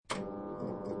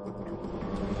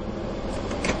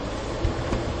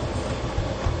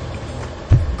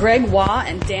Greg Waugh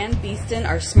and Dan Beeston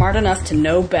are smart enough to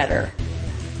know better.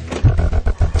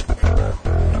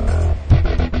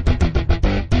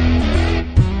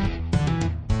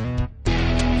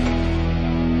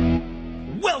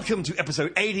 Welcome to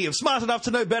episode 80 of Smart Enough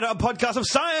to Know Better, a podcast of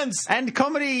science and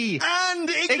comedy and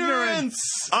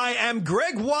ignorance. I am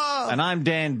Greg Waugh. And I'm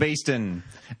Dan Beeston.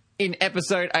 In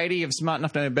episode 80 of Smart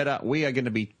Enough to Know Better, we are going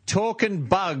to be talking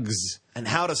bugs. And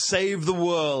how to save the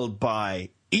world by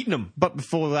eating them. But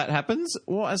before that happens,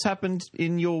 what has happened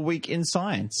in your week in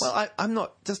science? Well, I'm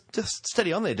not... Just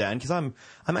steady on there, Dan, because I'm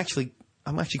actually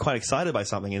quite excited by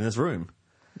something in this room.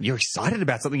 You're excited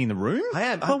about something in the room? I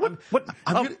am. What,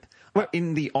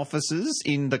 in the offices,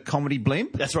 in the comedy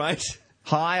blimp? That's right.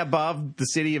 High above the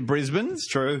city of Brisbane. It's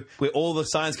true. Where all the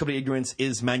science comedy ignorance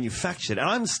is manufactured. And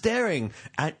I'm staring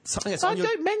at something that's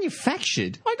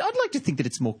manufactured. I'd like to think that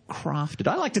it's more crafted.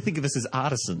 I like to think of us as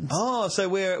artisans. Oh, so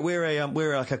we're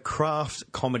like a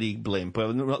craft comedy blimp.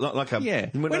 We're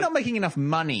not making enough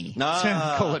money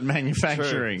to call it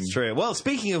manufacturing. It's true. Well,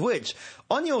 speaking of which,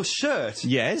 on your shirt...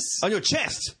 Yes? On your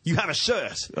chest, you have a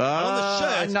shirt. And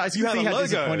on the shirt, you have a logo. How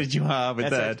disappointed you are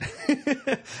with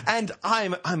that. And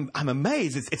I'm amazed.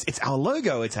 It's our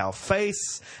logo. It's our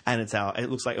face, and it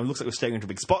looks like we're staring into a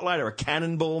big spotlight or a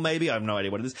cannonball. Maybe I have no idea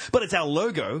what it is, but it's our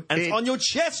logo, and it's on your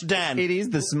chest, Dan. It is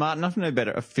the Smart Enough to Know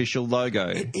Better official logo.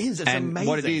 It is. It's and amazing.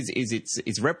 What it is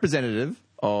it's representative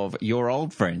of your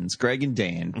old friends, Greg and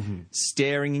Dan,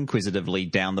 staring inquisitively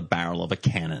down the barrel of a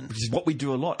cannon. Which is what we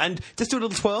do a lot. And just do a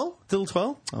little twirl.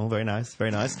 Oh, very nice,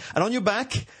 very nice. And on your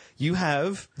back, you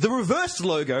have the reversed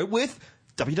logo with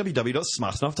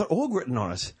www.smartenough.org written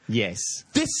on it. Yes.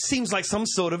 This seems like some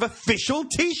sort of official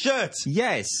T-shirt.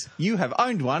 Yes. You have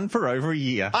owned one for over a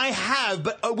year. I have,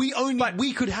 but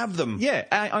we could have them.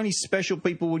 Yeah, only special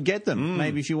people would get them.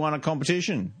 Maybe if you won a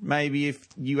competition. Maybe if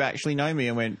you actually know me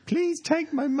and went, please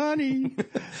take my money.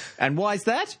 And why is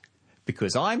that?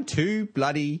 Because I'm too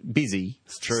bloody busy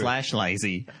 /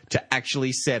 lazy to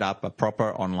actually set up a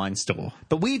proper online store.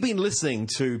 But we've been listening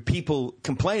to people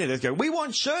complaining. They go, we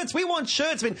want shirts.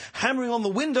 They've been hammering on the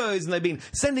windows, and they've been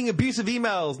sending abusive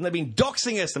emails, and they've been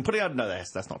doxing us and putting out... No,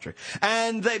 that's not true.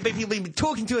 And people have been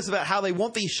talking to us about how they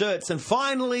want these shirts, and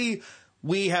finally...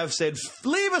 we have said,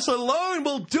 leave us alone.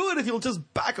 We'll do it if you'll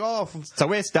just back off. So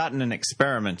we're starting an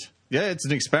experiment. Yeah, it's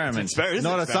an experiment. It's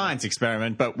not a science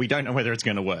experiment, but we don't know whether it's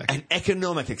going to work. An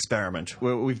economic experiment.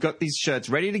 Well, we've got these shirts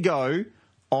ready to go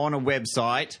on a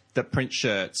website that prints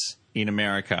shirts in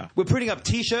America. We're printing up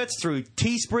T-shirts through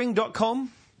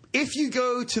teespring.com. If you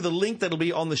go to the link that'll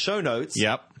be on the show notes...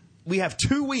 Yep. We have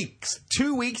 2 weeks.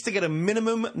 2 weeks to get a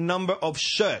minimum number of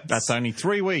shirts. That's only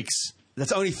 3 weeks.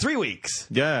 That's only 3 weeks.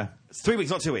 Yeah. It's 3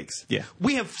 weeks, not 2 weeks. Yeah.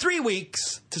 We have 3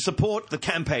 weeks to support the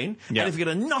campaign. Yeah. And if you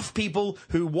get enough people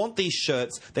who want these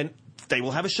shirts, then they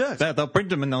will have a shirt. They'll print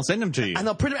them and they'll send them to you. And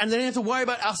they'll print them, and they don't have to worry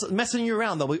about us messing you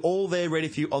around. They'll be all there ready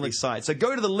for you on the site. So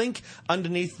go to the link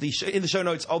underneath in the show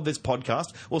notes of this podcast.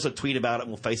 We'll also tweet about it,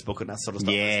 and we'll Facebook it and that sort of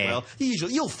stuff as well.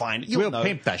 You'll find it. We'll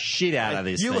pimp the shit out of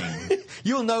this thing.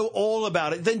 You'll know all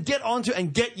about it. Then get onto it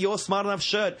and get your Smart Enough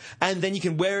shirt, and then you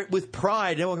can wear it with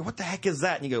pride. And everyone go, what the heck is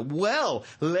that? And you go, well,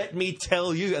 let me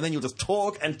tell you. And then you'll just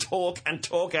talk and talk and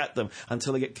talk at them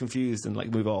until they get confused and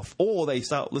move off. Or they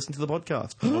start listening to the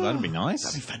podcast. Oh, that'd be nice.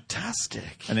 That'd be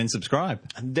fantastic. And then subscribe.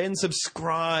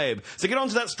 So get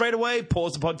onto that straight away.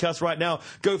 Pause the podcast right now.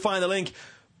 Go find the link.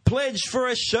 Pledge for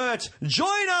a shirt.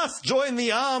 Join us. Join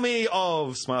the army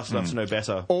of Smart Enough to Know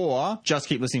Better. Or just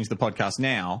keep listening to the podcast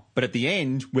now, but at the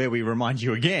end, where we remind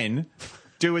you again,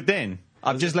 do it then.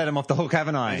 I've just let him off the hook,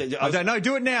 haven't I? I don't know.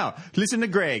 Do it now. Listen to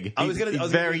Greg. I was going to do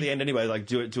it at the end anyway.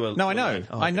 No, I know.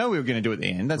 I know we were going to do it at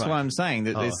the end. That's why I'm saying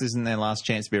that this isn't their last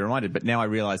chance to be reminded. But now I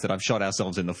realise that I've shot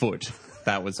ourselves in the foot.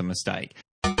 That was a mistake.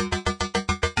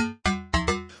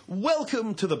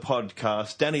 Welcome to the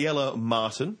podcast, Daniela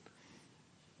Martin.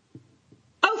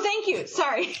 Oh, thank you.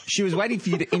 Sorry. She was waiting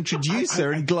for you to introduce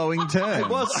her in glowing terms. I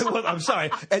was. I'm sorry.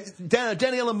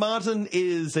 Daniela Martin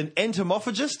is an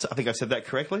entomophagist. I think I said that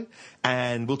correctly.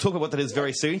 And we'll talk about what that is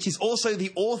very soon. She's also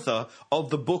the author of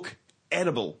the book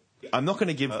Edible. I'm not going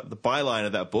to give the byline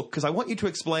of that book because I want you to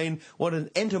explain what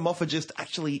an entomophagist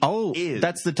actually is. Oh,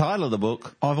 that's the title of the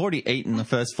book. I've already eaten the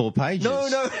first 4 pages. No.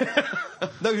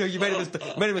 No, you made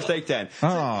a mistake, Dan.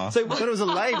 But it was a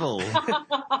label.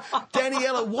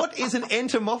 Daniela, what is an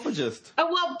entomophagist?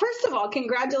 Well, first of all,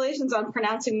 congratulations on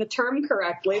pronouncing the term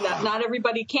correctly. That not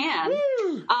everybody can.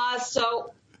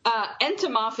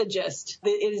 Entomophagist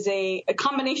is a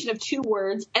combination of 2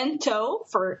 words. Ento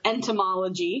for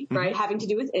entomology, right, having to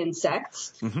do with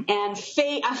insects, and a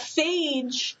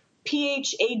phage,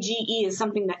 Phage, is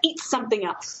something that eats something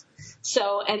else.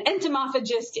 So an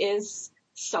entomophagist is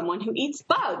someone who eats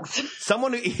bugs.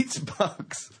 Someone who eats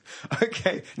bugs.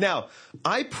 Okay. Now,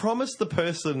 I promised the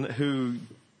person who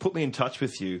put me in touch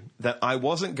with you that I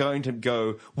wasn't going to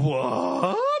go,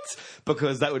 what?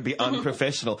 Because that would be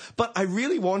unprofessional. But I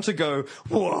really want to go,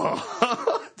 what?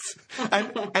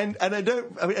 And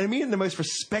I mean in the most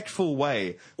respectful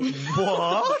way.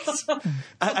 What?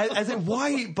 As in, why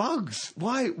eat bugs?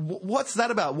 Why? What's that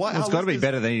about? Why? Well, it's got to be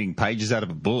better than eating pages out of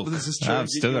a book. This is true. I've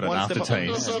still got an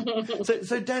aftertaste.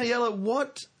 So Daniela,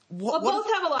 Well, both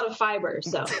have a lot of fiber,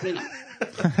 so you know.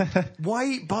 Why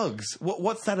eat bugs?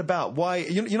 What's that about? Why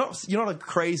you're not a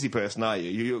crazy person, are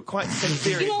you? You're quite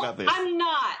serious about this.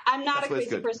 I'm not a crazy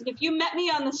good. person. If you met me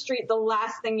on the street, the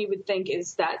last thing you would think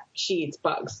is that she eats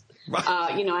bugs. Right.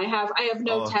 I have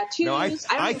no tattoos. No,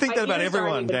 I think that about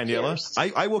everyone, Daniela. Pierced.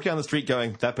 I walk down the street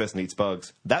going, that person eats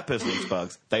bugs. That person eats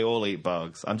bugs. They all eat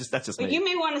bugs. That's just me. You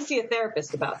may want to see a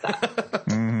therapist about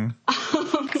that.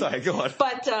 Sorry, go on.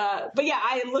 But yeah,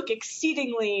 I look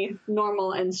exceedingly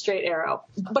normal and straight arrow.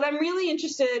 But I'm really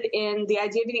interested in the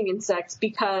idea of eating insects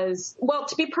because, well,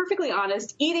 to be perfectly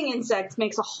honest, eating insects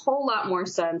makes a whole lot more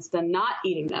sense than not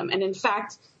eating them. And in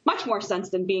fact, much more sense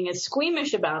than being as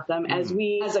squeamish about them as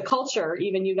we as a culture,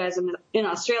 even you guys in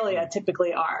Australia,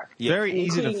 typically are. Yeah. Very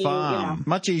easy to farm.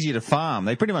 Much easier to farm.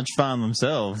 They pretty much farm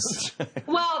themselves.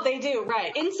 Well, they do,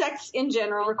 right. Insects in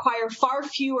general require far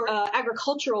fewer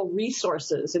agricultural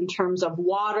resources in terms of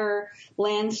water,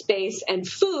 land space, and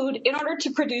food in order to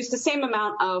produce the same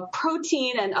amount of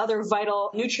protein and other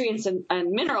vital nutrients and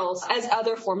minerals as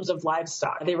other forms of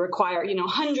livestock. They require,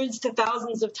 hundreds to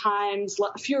thousands of times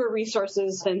fewer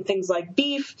resources than things like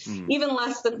beef, even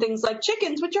less than things like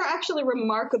chickens, which are actually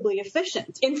remarkably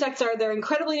efficient. Insects they're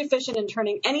incredibly efficient in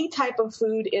turning any type of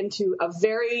food into a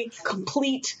very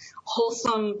complete,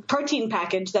 wholesome protein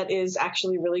package that is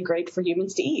actually really great for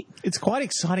humans to eat. It's quite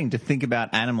exciting to think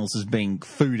about animals as being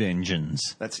food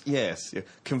engines. Yes.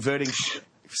 Converting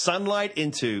sunlight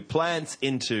into plants,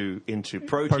 into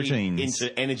proteins,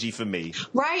 into energy for me.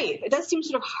 Right. It does seem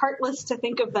sort of heartless to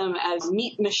think of them as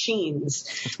meat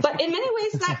machines. But in many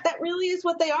ways, that really is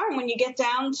what they are. And when you get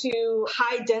down to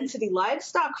high-density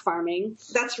livestock farming,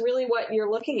 that's really what you're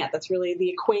looking at. That's really the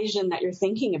equation that you're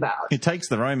thinking about. It takes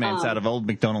the romance out of Old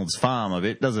MacDonald's farm a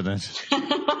bit, doesn't it?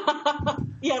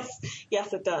 Yes,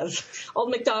 it does. Old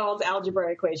MacDonald's algebra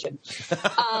equation.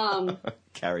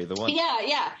 Carry the one.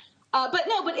 Yeah.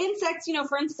 But insects,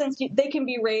 for instance, they can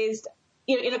be raised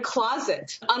in a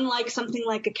closet, unlike something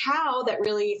like a cow that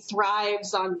really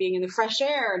thrives on being in the fresh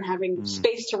air and having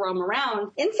space to roam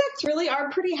around. Insects really are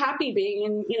pretty happy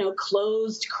being in,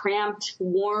 closed, cramped,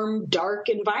 warm, dark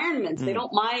environments. They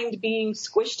don't mind being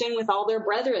squished in with all their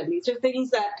brethren. These are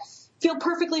things that feel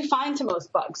perfectly fine to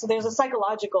most bugs. So there's a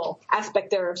psychological aspect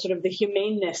there of sort of the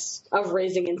humaneness of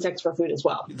raising insects for food as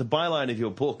well. The byline of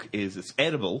your book is it's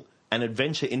edible, an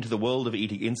adventure into the world of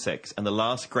eating insects and the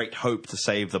last great hope to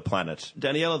save the planet.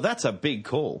 Daniela, that's a big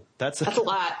call. That's a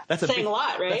lot. That's saying a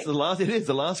lot, right? It is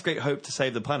the last great hope to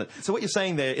save the planet. So what you're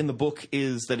saying there in the book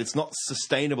is that it's not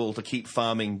sustainable to keep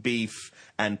farming beef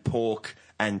and pork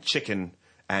and chicken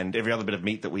and every other bit of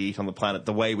meat that we eat on the planet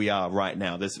the way we are right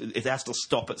now. It has to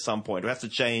stop at some point. It has to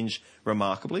change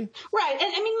remarkably. Right.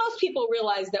 And most people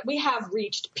realize that we have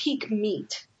reached peak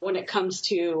meat when it comes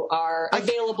to our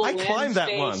available land space. I climbed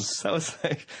that once. That was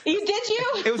like, Did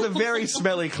you? It was a very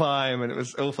smelly climb, and it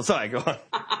was awful. Sorry, go on.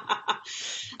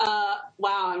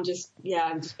 Wow, I'm just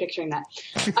picturing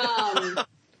that.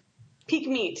 Peak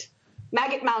meat.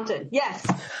 Maggot Mountain. Yes.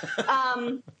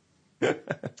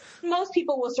 Most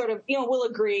people will sort of, will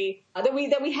agree that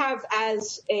we have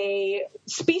as a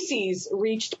species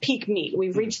reached peak meat.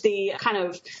 We've reached the kind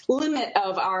of limit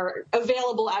of our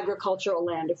available agricultural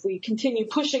land. If we continue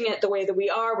pushing it the way that we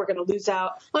are, we're going to lose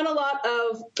out on a lot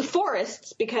of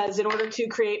forests because in order to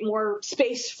create more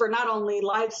space for not only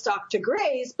livestock to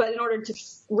graze, but in order to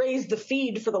raise the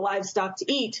feed for the livestock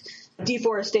to eat,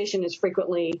 deforestation is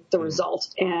frequently the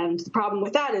result. And the problem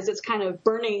with that is it's kind of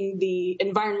burning the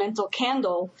environmental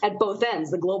candle at both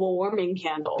ends, the global warming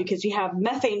candle, because you have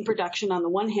methane production on the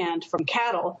one hand from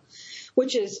cattle,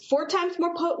 which is 4 times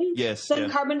more potent than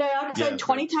carbon dioxide,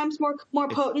 20 times more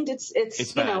potent. It's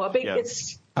bad.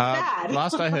 It's bad.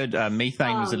 Last I heard,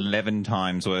 methane was 11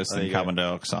 times worse than carbon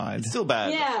dioxide. It's still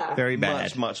bad. Yeah. Very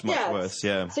bad. Much worse,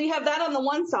 yeah. So you have that on the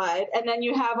one side, and then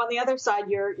you have on the other side,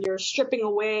 you're stripping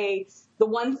away the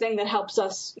one thing that helps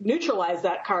us neutralize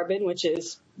that carbon, which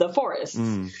is the forests.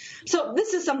 So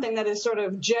this is something that is sort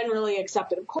of generally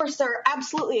accepted. Of course, there are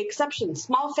absolutely exceptions.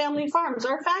 Small family farms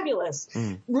are fabulous.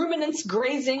 Ruminants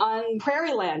grazing on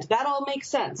prairie land, that all makes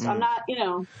sense. I'm not,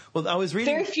 Well, I was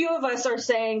reading. very few of us are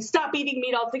saying stop eating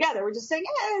meat altogether. We're just saying,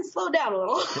 slow down a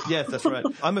little. Yes, that's right.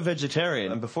 I'm a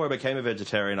vegetarian, and before I became a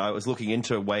vegetarian, I was looking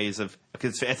into ways of,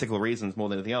 because for ethical reasons more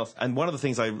than anything else. And one of the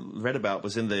things I read about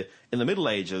was in the Middle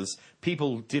Ages,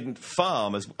 people didn't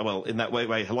farm as well in that way.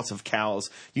 Lots of cows.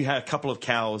 You had a couple of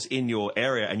cows in your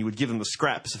area, and you would give them the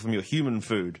scraps from your human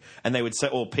food, and they would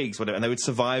or pigs, whatever, and they would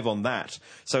survive on that.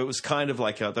 So it was kind of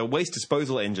like the waste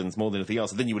disposal engines more than anything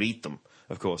else. And then you would eat them,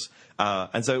 of course.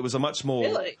 And so it was a much more.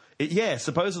 Really?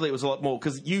 Supposedly it was a lot more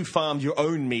because you farmed your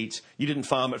own meat. You didn't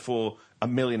farm it for a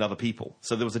million other people.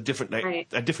 So there was a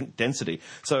different density.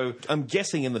 So I'm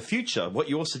guessing in the future, what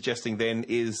you're suggesting then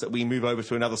is that we move over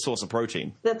to another source of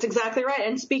protein. That's exactly right.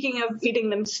 And speaking of eating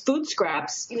them food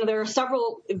scraps, there are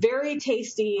several very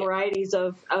tasty varieties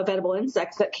of edible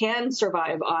insects that can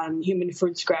survive on human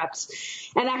food scraps.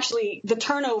 And actually, the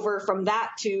turnover from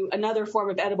that to another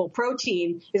form of edible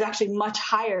protein is actually much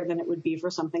higher than it would be for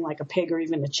something like a pig or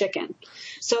even a chicken.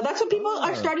 So that's what people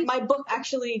are starting. My book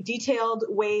actually detailed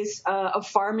ways of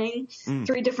farming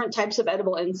 3 different types of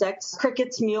edible insects: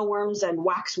 crickets, mealworms, and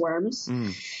waxworms.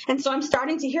 And so I'm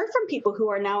starting to hear from people who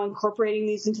are now incorporating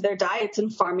these into their diets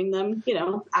and farming them,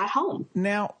 at home.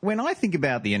 Now, when I think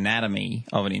about the anatomy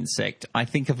of an insect, I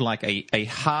think of like a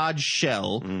hard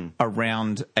shell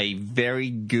around a very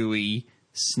gooey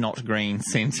snot green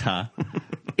center.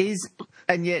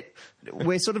 And yet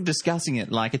we're sort of discussing it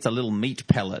like it's a little meat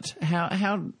pellet.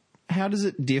 How does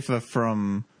it differ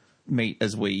from meat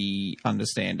as we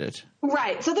understand it?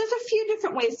 Right. So there's a few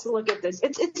different ways to look at this.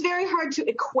 It's very hard to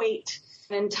equate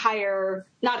an entire,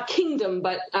 not kingdom,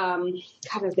 but how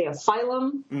do they, a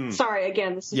phylum? Sorry,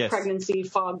 again, this is pregnancy,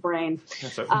 fog brain.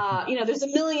 There's a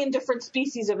million different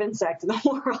species of insect in the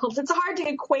world. It's hard to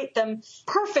equate them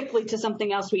perfectly to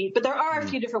something else we eat, but there are a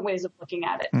few different ways of looking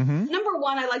at it. Number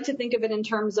one, I like to think of it in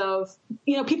terms of,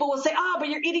 people will say, but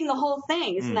you're eating the whole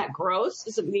thing. Isn't that gross?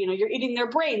 You're eating their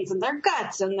brains and their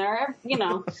guts and their,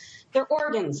 their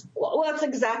organs. Well, that's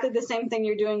exactly the same thing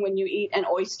you're doing when you eat an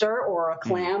oyster or a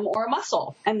clam or a mussel.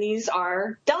 And these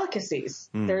are delicacies.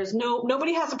 There's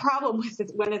nobody has a problem with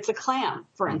it when it's a clam,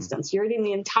 for instance. You're eating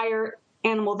the entire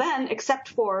animal then, except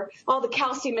for all the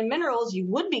calcium and minerals you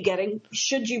would be getting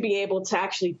should you be able to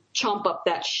actually chomp up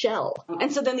that shell.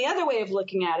 And so then the other way of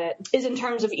looking at it is in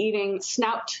terms of eating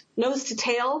snout, nose to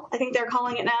tail, I think they're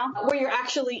calling it now, where you're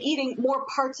actually eating more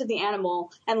parts of the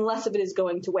animal and less of it is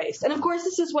going to waste. And of course,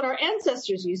 this is what our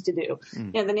ancestors used to do.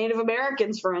 The Native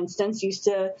Americans, for instance, used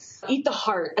to eat the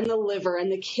heart and the liver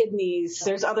and the kidneys.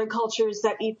 There's other cultures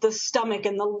that eat the stomach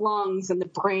and the lungs and the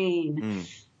brain.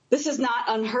 This is not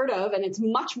unheard of, and it's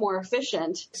much more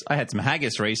efficient. I had some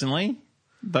haggis recently.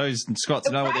 Those Scots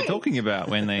know what they're talking about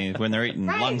when they're eating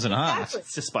lungs and heart.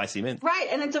 It's just spicy mint. Right,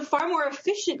 and it's a far more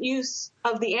efficient use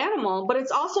of the animal, but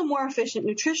it's also more efficient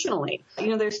nutritionally.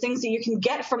 There's things that you can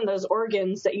get from those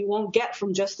organs that you won't get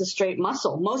from just the straight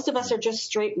muscle. Most of us are just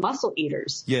straight muscle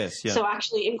eaters. Yes, yeah. So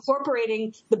actually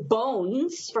incorporating the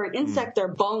bones, for an insect, they're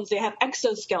bones. They have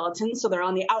exoskeletons, so they're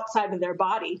on the outside of their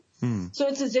body. So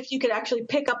it's as if you could actually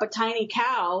pick up a tiny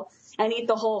cow and eat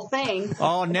the whole thing.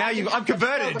 Oh, now I'm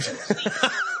converted.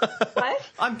 What?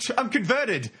 I'm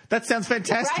converted. That sounds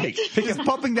fantastic. Right? Because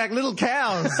popping back little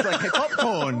cows like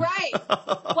popcorn. Right.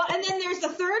 Well, and then there's the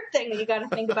third thing that you got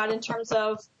to think about in terms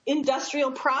of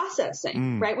industrial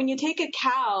processing, right? When you take a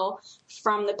cow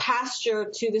from the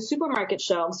pasture to the supermarket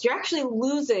shelves, you're actually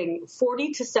losing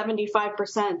 40 to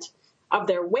 75% of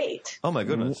their weight. Oh, my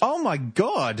goodness. Oh, my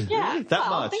God. Yeah. Really? That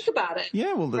much? Think about it.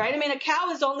 Yeah, well... Right? I mean, a cow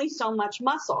is only so much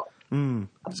muscle.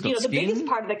 The biggest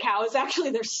part of the cow is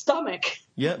actually their stomach.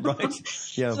 Yeah, right.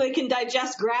 Yeah. So they can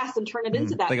digest grass and turn it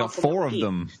into that. They got 4 of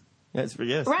them. Yes.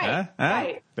 Right.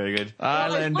 Right. Very good. I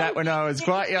learned that when I was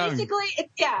quite young.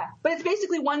 But it's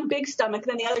basically one big stomach,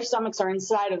 then the other stomachs are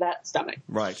inside of that stomach.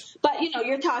 Right. But,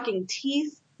 you're talking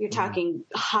teeth, you're talking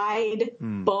hide,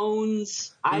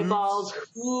 bones, eyeballs,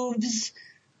 hooves.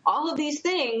 All of these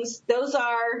things, those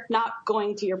are not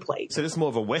going to your plate. So this is more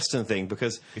of a Western thing,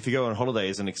 because if you go on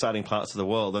holidays in exciting parts of the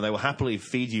world, then they will happily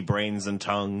feed you brains and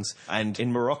tongues. And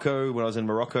in Morocco, when I was in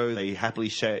Morocco, they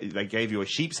happily they gave you a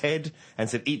sheep's head and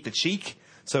said, eat the cheek.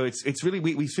 So it's really,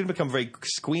 we seem to become very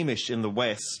squeamish in the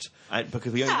West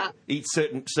because we only eat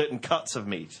certain cuts of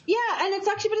meat. Yeah, and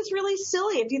but it's really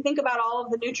silly if you think about all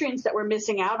of the nutrients that we're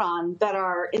missing out on that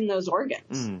are in those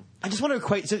organs. I just want to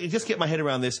equate, so just get my head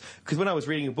around this, because when I was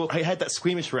reading a book, I had that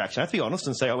squeamish reaction. I have to be honest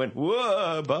and say I went,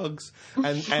 whoa, bugs.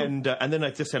 And then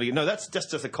I just had to go, no, that's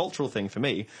just a cultural thing for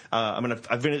me.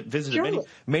 I've visited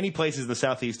many places in the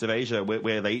southeast of Asia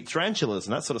where they eat tarantulas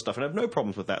and that sort of stuff, and I have no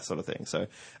problems with that sort of thing. So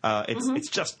it's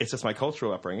just my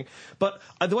cultural upbringing. But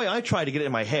the way I try to get it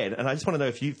in my head, and I just want to know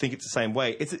if you think it's the same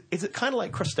way, is it kind of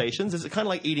like crustaceans? Is it kind of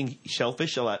like eating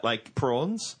shellfish or like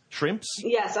prawns? Shrimps?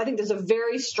 Yes, I think there's a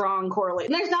very strong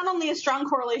correlation. There's not only a strong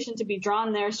correlation to be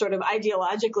drawn there sort of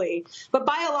ideologically, but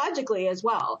biologically as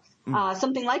well.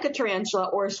 Something like a tarantula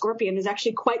or a scorpion is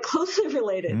actually quite closely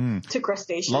related to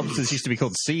crustaceans. Lobsters used to be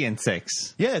called sea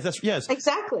insects. Yes.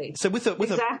 Exactly. So with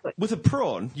a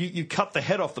prawn, you cut the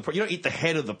head off the prawn. You don't eat the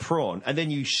head of the prawn, and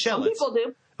then you shell it. Some people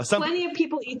do. Plenty of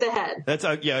people eat the head. That's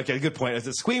okay. Good point. As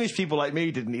squeamish people like me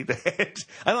didn't eat the head.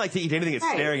 I don't like to eat anything that's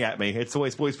staring at me. It's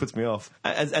always puts me off.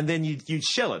 And then you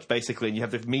shell it basically, and you have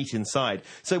the meat inside.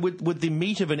 So would the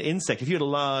meat of an insect, if you had a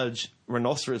large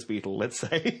rhinoceros beetle, let's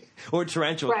say, or a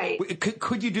tarantula,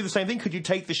 could you do the same thing? Could you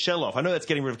take the shell off? I know that's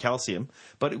getting rid of calcium,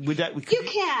 but would that? You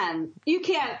can.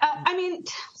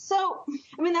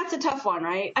 That's a tough one,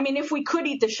 right? I mean, if we could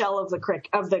eat the shell of the cricket,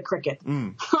 of the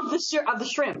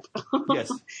shrimp, yes.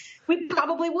 We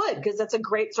probably would, because that's a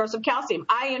great source of calcium.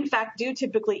 I, in fact, do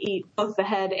typically eat both the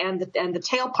head and the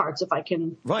tail parts if I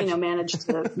can, manage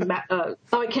to.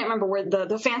 I can't remember where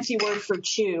the fancy word for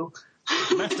chew.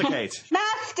 Masticate.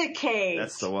 Masticate.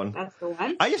 That's the one.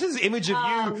 I just have this image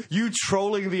of you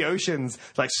trolling the oceans,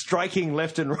 like striking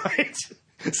left and right.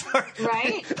 Sorry.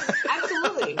 Right?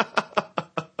 Absolutely.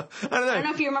 I don't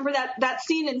know if you remember that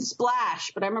scene in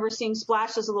Splash, but I remember seeing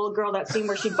Splash as a little girl, that scene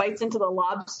where she bites into the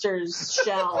lobster's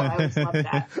shell. I always loved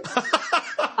that.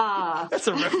 That's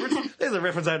a reference. There's a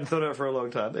reference I hadn't thought of for a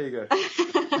long time. There you go.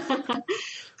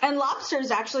 And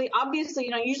lobsters, actually,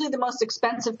 obviously, usually the most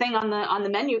expensive thing on the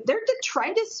menu. They're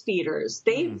detritus feeders.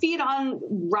 They feed on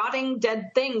rotting dead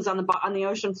things on the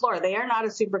ocean floor. They are not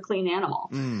a super clean animal.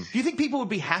 Do you think people would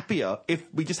be happier if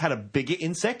we just had a bigger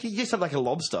insect? You just have like a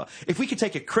lobster. If we could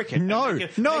take a cricket, make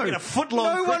it a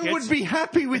foot-long cricket. No one would be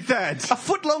happy with that. A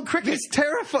foot-long cricket.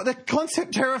 The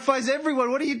concept terrifies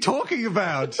everyone. What are you talking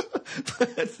about?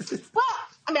 Well,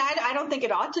 I don't think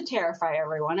it ought to terrify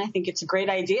everyone. I think it's a great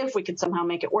idea if we could somehow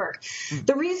make it work.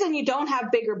 The reason you don't have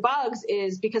bigger bugs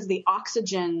is because of the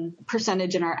oxygen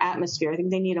percentage in our atmosphere. I think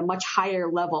they need a much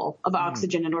higher level of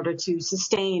oxygen in order to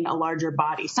sustain a larger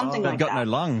body, something like that. They've got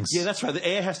no lungs. Yeah, that's right. The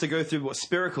air has to go through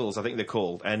spiracles, I think they're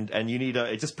called, and you need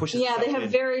it just pushes. Yeah, they have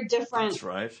very different. That's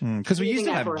right. Because we used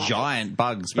to have giant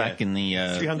bugs back in the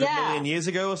 300 million years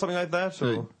ago or something like that,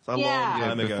 or a long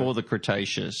time ago. Before the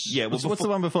Cretaceous. Yeah, what's the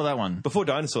one before that one? Before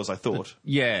dinosaurs, I thought.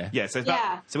 Yeah. So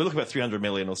we're looking about 300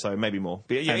 million or so, maybe more.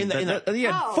 But you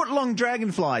had foot-long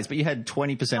dragonflies, but you had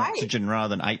 20% oxygen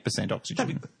rather than 8%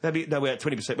 oxygen. We're at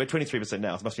 20%. We're 23%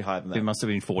 now. It must be higher than that. It must have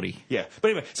been 40. Yeah.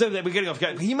 But anyway, so we're getting off.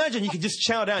 Can you imagine you could just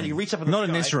chow down, you reach up in the Not sky,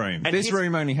 in this room. This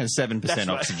room only has 7%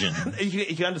 oxygen.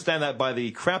 You can understand that by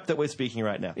the crap that we're speaking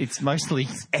right now. It's mostly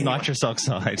nitrous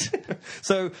oxide.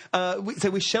 So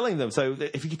we're shelling them. So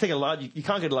if you can take you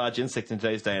can't get a large insect in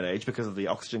today's day and age because of the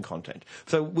oxygen content.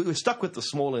 So we're stuck with the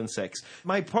small insects.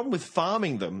 My problem with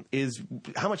farming them is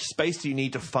how much space do you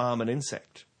need to farm an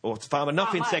insect? Or to farm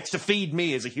enough insects to feed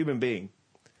me as a human being?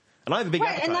 And I have a big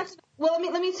appetite.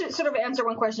 Let me sort of answer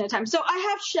one question at a time. So I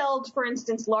have shelled, for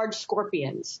instance, large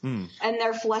scorpions, and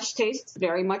their flesh tastes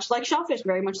very much like shellfish,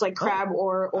 very much like crab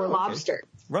or lobster.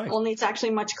 Right. Only it's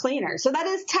actually much cleaner. So that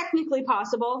is technically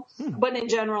possible, but in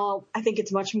general, I think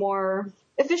it's much more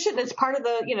efficient. It's part of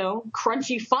the,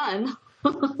 crunchy fun.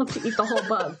 To eat the whole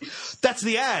bug. That's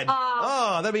the ad.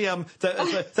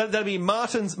 That'd be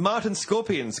Martin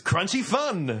Scorpions. Crunchy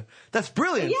fun. That's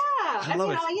brilliant. Yeah, I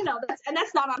love it.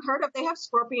 That's not unheard of. They have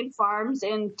scorpion farms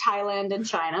in Thailand and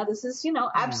China. This is,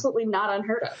 absolutely not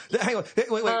unheard of. Hang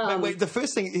on, wait. The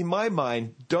first thing in my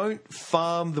mind: don't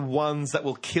farm the ones that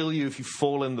will kill you if you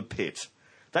fall in the pit.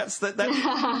 That's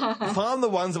farm the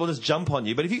ones that will just jump on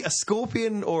you. But if a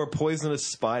scorpion or a poisonous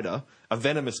spider, a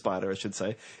venomous spider, I should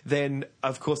say, then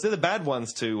of course they're the bad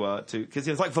ones to because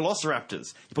it's like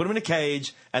velociraptors. You put them in a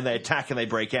cage and they attack and they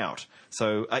break out.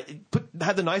 So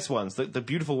have the nice ones, the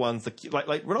beautiful ones, like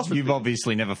rhinoceros. You've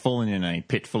obviously never fallen in a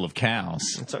pit full of cows.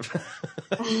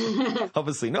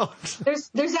 Obviously not.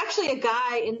 There's actually a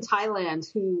guy in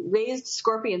Thailand who raised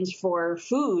scorpions for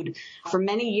food for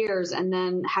many years, and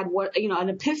then had an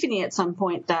epiphany at some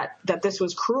point that this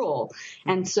was cruel,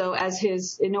 and so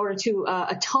in order to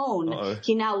atone,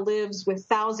 he now lives with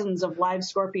thousands of live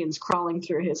scorpions crawling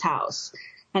through his house.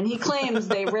 And he claims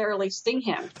they rarely sting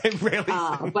him. They rarely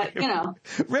sting but, him.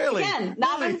 Rarely. Again,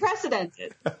 not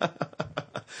unprecedented.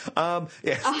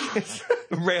 Yes.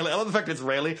 Rarely. I love the fact it's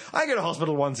rarely. I go to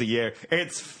hospital once a year.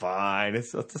 It's fine.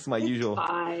 It's just my usual.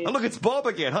 fine. Oh, look, it's Bob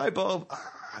again. Hi, Bob.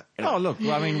 Oh, look,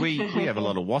 well, I mean, we have a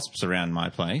lot of wasps around my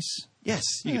place. Yes.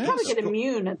 You can Probably get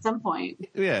immune at some point.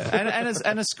 Yeah,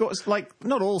 like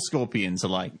not all scorpions are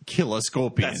like killer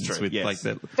scorpions. That's true, With yes. like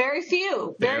the Very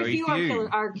few. Very Very few.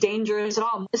 are dangerous at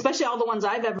all. Especially all the ones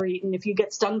I've ever eaten. If you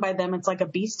get stung by them, it's like a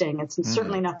bee sting. It's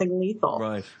certainly nothing lethal.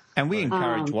 Right. And we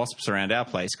encourage wasps around our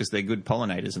place because they're good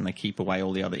pollinators and they keep away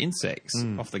all the other insects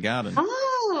off the garden. Oh,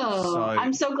 So-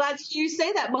 I'm so glad you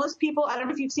say that. Most people, I don't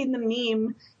know if you've seen the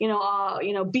meme,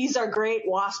 bees are great,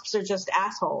 wasps are just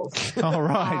assholes. All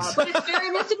right. But it's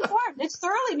very misinformed. It's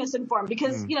thoroughly misinformed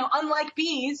because, unlike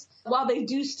bees, while they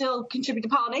do still contribute to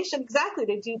pollination, exactly,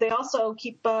 they do. They also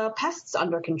keep pests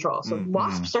under control. So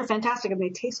wasps are fantastic and they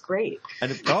taste great.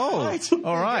 And Oh,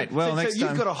 all right. Well, so next you've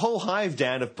time. got a whole hive,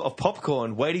 Dan, of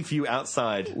popcorn waiting for you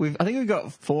outside. I think we've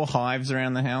got 4 hives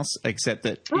around the house, except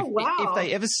that Oh, wow. if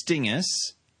they ever sting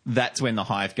us, that's when the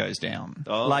hive goes down.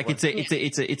 Oh, like wow.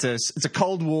 it's a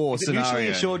Cold War Is it scenario. mutually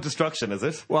assured destruction, is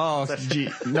it? Well,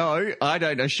 no, I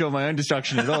don't assure my own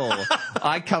destruction at all.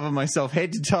 I cover myself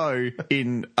head to toe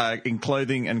in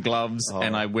clothing and gloves,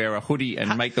 and I wear a hoodie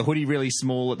and make the hoodie really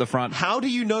small at the front. How do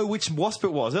you know which wasp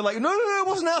it was? They're like, no, it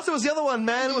wasn't us. It was the other one,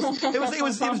 man. It was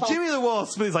Jimmy the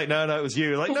wasp. And he's like, no, it was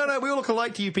you. Like, no, we all look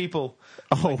alike to you people.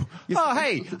 Oh,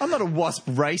 hey, I'm not a wasp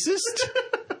racist.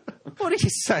 What are you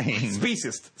saying?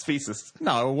 Speciesist.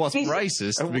 No, a wasp Species.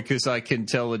 racist because I can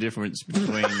tell the difference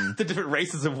between. The different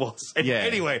races of wasps. Yeah.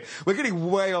 Anyway, we're getting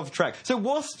way off track. So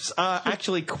wasps are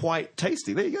actually quite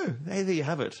tasty. There you go. Hey, there you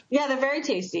have it. Yeah, they're very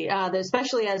tasty,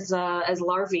 especially as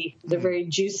larvae. They're very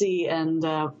juicy and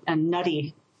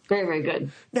nutty. Very, very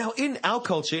good. Now, in our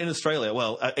culture, in Australia,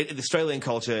 in Australian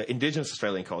culture, Indigenous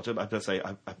Australian culture, I have to say,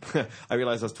 I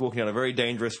realised I was walking down a very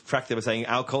dangerous track there by saying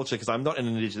our culture because I'm not an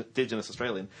Indigenous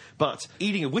Australian, but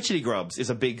eating witchetty grubs is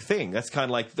a big thing. That's kind of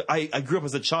like, I grew up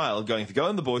as a child going to go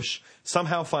in the bush,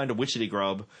 somehow find a witchetty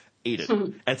grub, eat it.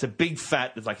 And it's a big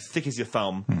fat, it's like thick as your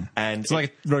thumb. And It's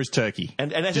like a roast turkey.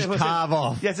 and that's just carve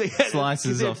off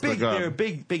slices they're off the big, grub. They're a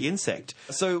big insect.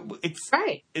 So it's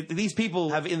Right. these people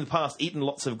have in the past eaten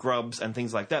lots of grubs and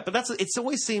things like that. But it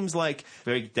always seems like a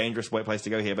very dangerous place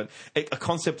to go here. But a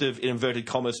concept of, in inverted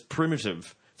commas,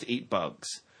 primitive to eat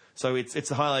bugs. So it's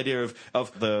the whole idea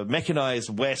of the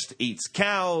mechanized West eats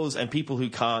cows and people who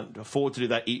can't afford to do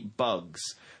that eat bugs.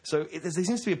 So there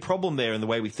seems to be a problem there in the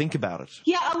way we think about it.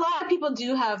 Yeah, a lot of people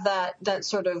do have that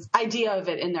sort of idea of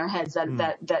it in their heads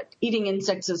that eating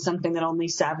insects is something that only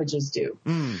savages do.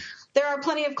 There are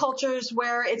plenty of cultures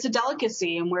where it's a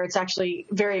delicacy and where it's actually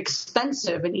very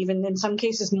expensive and even in some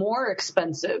cases more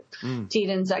expensive to eat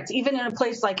insects. Even in a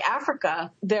place like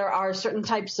Africa, there are certain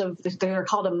types they're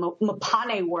called a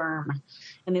mopane worm.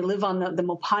 And they live on the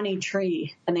mopane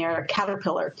tree, and they are a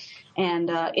caterpillar.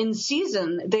 And in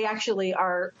season, they actually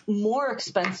are more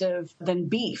expensive than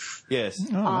beef. Yes.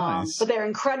 Oh, nice. But they're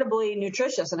incredibly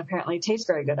nutritious and apparently taste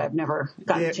very good. I've never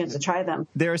gotten a chance to try them.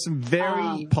 There are some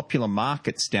very popular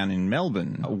markets down in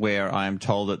Melbourne where I am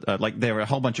told that there are a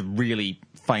whole bunch of really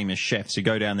famous chefs who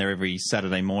go down there every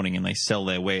Saturday morning and they sell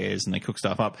their wares and they cook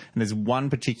stuff up. And there's one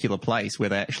particular place where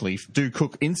they actually do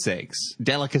cook insects,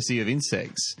 delicacy of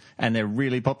insects, and they're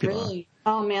really popular. Really?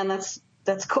 Oh, man, that's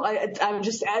cool. I'm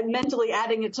just mentally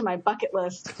adding it to my bucket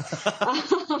list.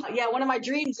 Yeah, one of my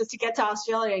dreams is to get to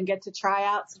Australia and get to try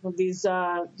out some of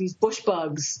these bush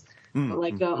bugs.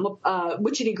 Like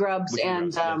witchetty grubs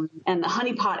and the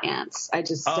honeypot ants. I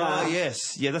just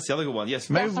yes, that's the other good one. Yes,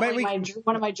 Maybe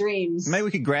one of my dreams. Maybe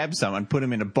we could grab some and put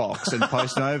them in a box and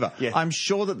post them over. Yeah. I'm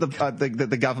sure that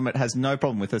the government has no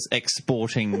problem with us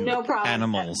exporting No problem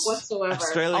animals. whatsoever.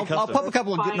 Australian I'll custom. pop a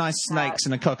couple of good Fine nice with that. snakes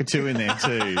and a cockatoo in there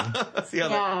too. See how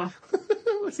that, Yeah.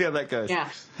 let's see how that goes. Yeah.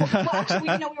 Well, actually,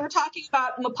 we were talking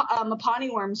about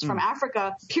mopane worms from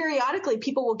Africa. Periodically,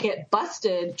 people will get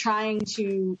busted trying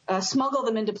to smuggle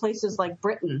them into places like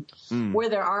Britain, where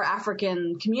there are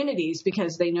African communities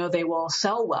because they know they will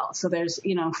sell well. So there's,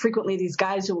 frequently these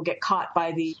guys who will get caught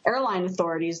by the airline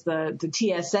authorities, the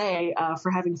TSA,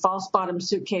 for having false bottom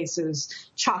suitcases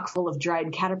chock full of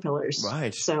dried caterpillars.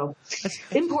 Right. So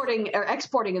importing or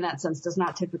exporting in that sense does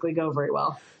not typically go very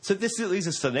well. So this leads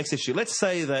us to the next issue. Let's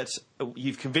say that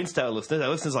you've convinced our listeners. Our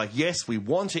listeners are like, yes, we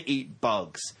want to eat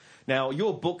bugs. Now,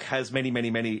 your book has many, many,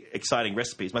 many exciting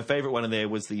recipes. My favourite one in there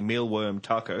was the mealworm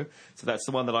taco. So that's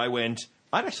the one that I went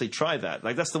I'd actually try that.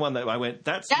 Like, that's the one that I went,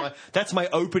 that's my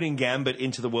opening gambit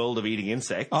into the world of eating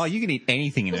insects. Oh, you can eat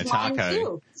anything in a Mine taco.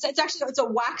 too. So it's a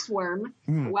waxworm.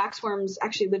 Waxworms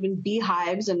actually live in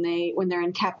beehives, and when they're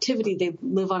in captivity, they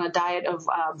live on a diet of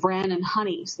bran and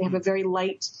honey. So they have a very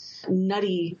light,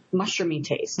 nutty, mushroomy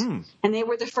taste. And they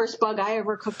were the first bug I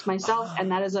ever cooked myself,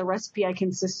 and that is a recipe I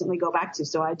consistently go back to.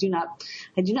 So I do not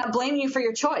blame you for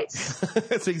your choice.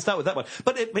 So you can start with that one.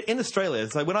 But in Australia,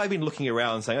 it's like when I've been looking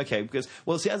around saying, okay, because,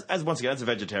 well, see, as once again, as a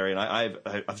vegetarian,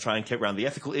 I've tried and kept around the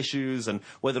ethical issues and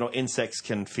whether or not insects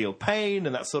can feel pain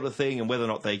and that sort of thing, and whether or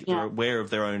not they're aware of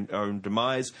their own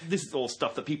demise. This is all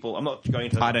stuff that people, I'm not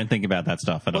going to... I don't think about that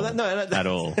stuff at all. At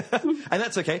all. And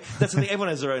that's okay. That's something everyone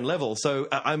has their own level. So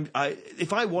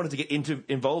if I wanted to get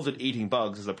involved in eating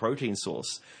bugs as a protein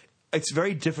source, it's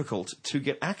very difficult to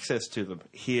get access to them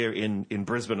here in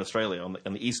Brisbane, Australia, on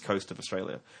the east coast of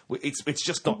Australia. It's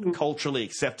just not culturally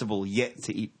acceptable yet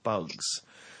to eat bugs.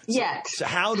 So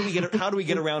how do we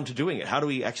get around to doing it? How do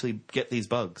we actually get these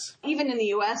bugs? Even in the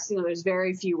U.S., there's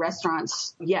very few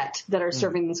restaurants yet that are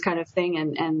serving this kind of thing,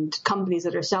 and companies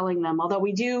that are selling them. Although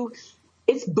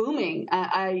it's booming.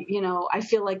 I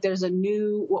feel like there's a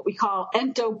new, what we call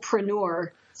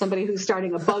entopreneur, somebody who's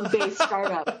starting a bug-based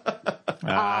startup.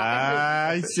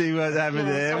 I see what happened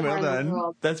there. Well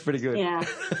done. That's pretty good.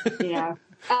 Yeah.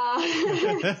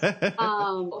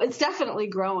 It's definitely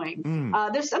growing.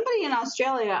 There's somebody in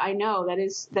Australia I know that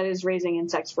is raising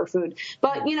insects for food.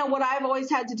 But what I've always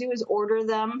had to do is order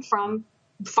them from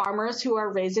farmers who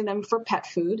are raising them for pet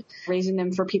food, raising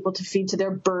them for people to feed to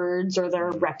their birds or their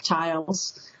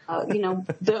reptiles.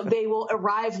 They will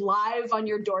arrive live on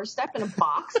your doorstep in a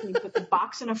box, and you put the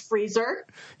box in a freezer.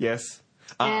 Yes.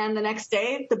 And the next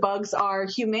day, the bugs are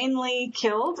humanely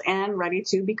killed and ready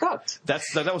to be cooked. That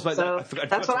was my. So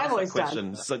that's what I've always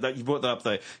done. So that you brought that up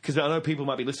though, because I know people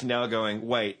might be listening now, going,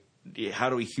 "Wait, how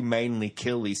do we humanely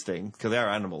kill these things? Because they are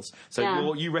animals."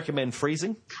 So you recommend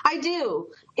freezing? I do.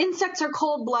 Insects are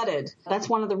cold-blooded. That's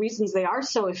one of the reasons they are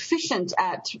so efficient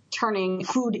at turning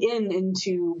food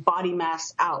into body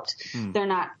mass out. They're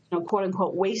not, quote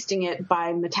unquote, wasting it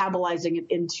by metabolizing it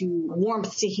into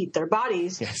warmth to heat their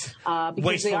bodies. Yes. Because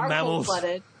Wasteful they are mammals.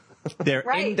 cold-blooded. They're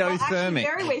right. endothermic. Well, actually,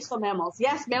 very wasteful mammals.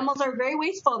 Yes, mammals are very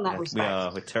wasteful in that respect.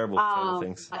 Yeah, we're terrible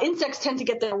things. Insects tend to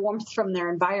get their warmth from their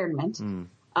environment.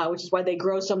 Which is why they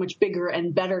grow so much bigger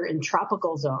and better in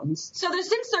tropical zones. So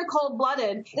since they're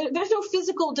cold-blooded, there's no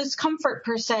physical discomfort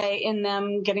per se in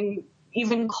them getting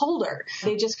even colder.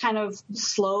 They just kind of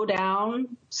slow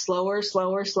down, slower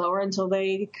until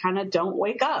they kind of don't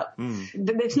wake up.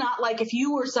 It's not like if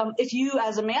you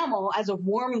as a mammal, as a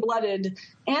warm-blooded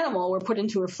animal, were put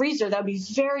into a freezer, that would be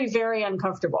very, very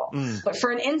uncomfortable. But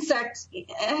for an insect,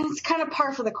 it's kind of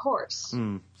par for the course.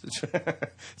 It's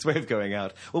a way of going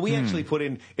out. Well, we actually put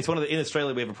in. It's one of in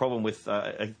Australia we have a problem with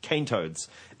cane toads,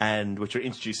 which are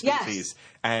introduced species,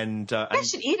 and I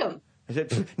should eat them.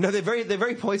 No, they're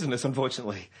very poisonous.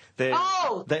 Unfortunately, they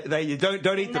don't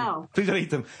eat them. No. Please don't eat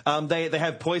them. They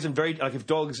have poison. Like if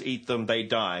dogs eat them, they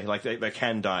die. Like they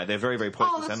can die. They're very, very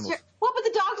poisonous animals. Well, but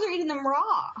the dogs are eating them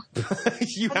raw. Are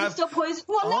they still poisonous?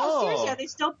 Well, no, seriously, are they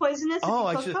still poisonous if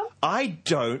you cook them? I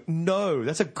don't know.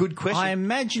 That's a good question. I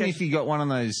imagine if you got one of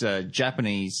those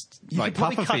Japanese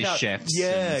pufferfish chefs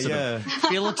and sort of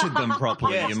filleted them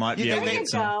properly, you might be able to get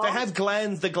some. They have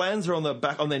glands. The glands are on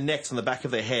their necks, on the back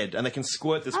of their head, and they can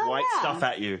squirt this white stuff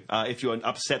at you if you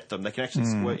upset them. They can actually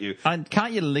squirt you.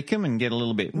 Can't you lick them and get a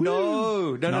little bit?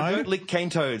 No, don't lick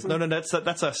cane toads. No,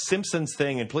 that's a Simpsons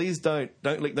thing, and please don't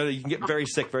lick. No, you can get very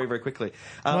sick very, very quickly.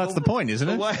 Well, that's the point, isn't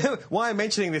it? Why I'm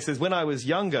mentioning this is when I was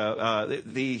younger,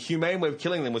 the humane way of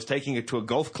killing them was taking it to a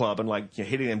golf club and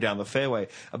hitting them down the fairway.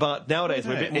 But nowadays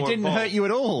we're a bit more. It didn't involved. Hurt you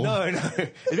at all. No.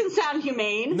 It doesn't sound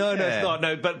humane. No, it's not.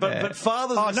 No, but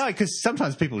fathers. Oh no, because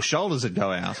sometimes people's shoulders would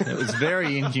go out. It was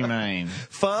very inhumane.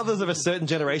 Fathers of a certain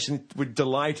generation would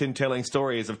delight in telling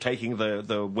stories of taking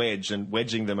the wedge and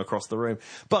wedging them across the room.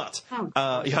 But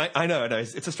I know.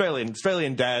 It's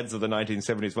Australian dads of the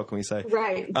 1970s. What can we say?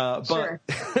 Right. But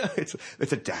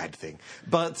it's a dad thing.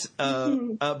 But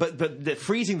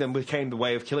freezing them became the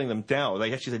way of killing them now.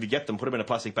 They actually, if you get them, put them in a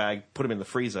plastic bag, put them in the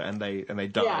freezer, and they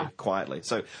die quietly.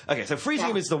 So freezing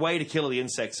them is the way to kill the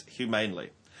insects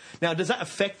humanely. Now, does that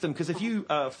affect them? Because if you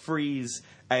freeze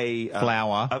a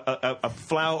flower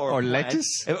or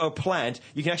lettuce or plant,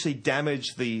 you can actually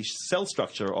damage the cell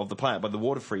structure of the plant by the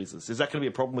water freezes. Is that going to be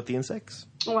a problem with the insects?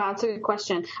 Wow, that's a good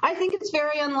question. I think it's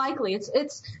very unlikely.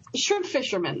 It's shrimp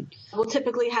fishermen will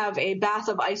typically have a bath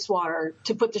of ice water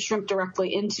to put the shrimp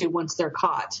directly into once they're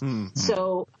caught.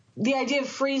 So the idea of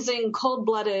freezing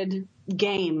cold-blooded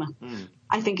game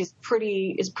I think is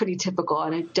pretty typical,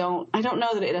 and I don't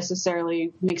know that it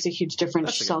necessarily makes a huge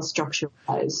difference cell structure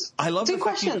wise. I love it's a the good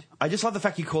fact question. I just love the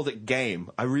fact you called it game.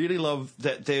 I really love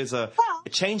that there's a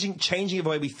changing of the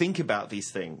way we think about these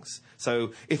things.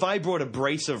 So if I brought a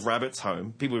brace of rabbits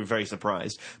home, people would be very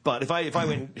surprised. But if I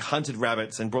went and hunted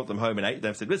rabbits and brought them home and ate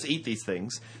them, said let's eat these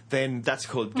things, then that's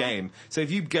called game. So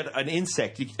if you get an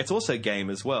insect, it's also game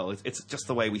as well. It's just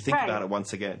the way we think about it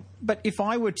once again. But if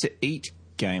I were to eat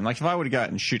game, like if I were to go out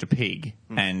and shoot a pig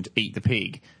and eat the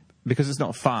pig, because it's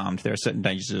not farmed, there are certain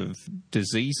dangers of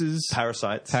diseases,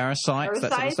 Parasites, that sort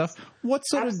of stuff. What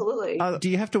sort Absolutely. of do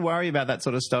you have to worry about that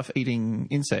sort of stuff eating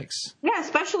insects? Yeah,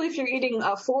 especially if you're eating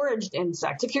a foraged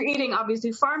insect. If you're eating,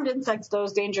 obviously, farmed insects,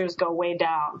 those dangers go way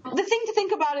down. The thing to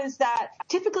think about is that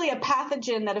typically a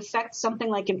pathogen that affects something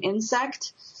like an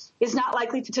insect is not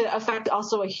likely to affect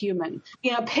also a human.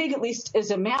 A pig at least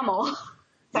is a mammal.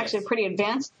 It's actually a pretty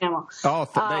advanced mammal.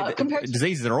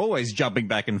 Diseases are always jumping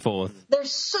back and forth. They're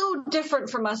so different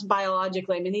from us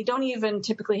biologically. I mean, they don't even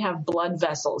typically have blood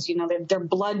vessels. Their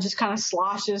blood just kind of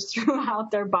sloshes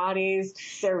throughout their bodies.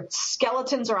 Their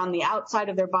skeletons are on the outside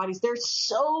of their bodies. They're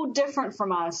so different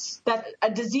from us that a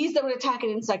disease that would attack an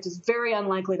insect is very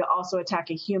unlikely to also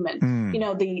attack a human.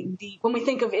 When we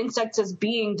think of insects as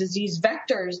being disease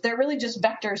vectors, they're really just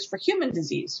vectors for human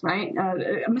disease, right?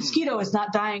 A mosquito is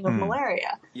not dying of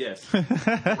malaria. Yes.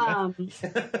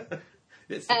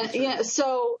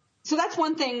 So that's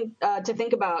one thing to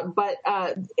think about. But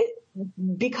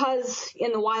because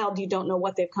in the wild you don't know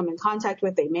what they've come in contact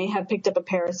with, they may have picked up a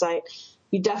parasite.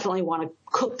 You definitely want to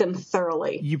cook them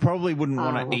thoroughly. You probably wouldn't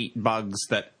want to eat bugs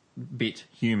that bit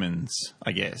humans,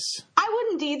 I guess. I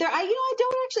wouldn't either. I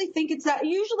don't actually think it's that.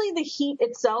 Usually the heat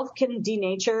itself can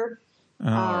denature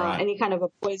any kind of a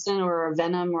poison or a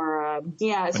venom or a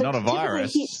but not a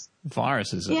virus.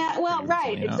 Viruses.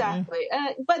 Exactly.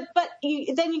 But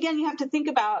then again, you have to think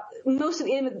about most of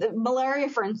the malaria,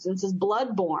 for instance, is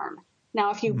bloodborne. Now,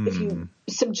 if you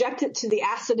subject it to the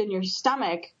acid in your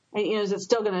stomach, is it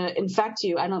still going to infect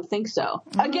you? I don't think so.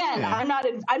 Again, I'm not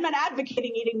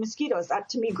advocating eating mosquitoes. That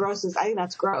to me I think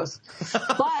that's gross.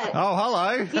 But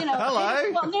hello.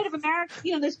 Well, Native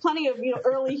American, there's plenty of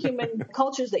early human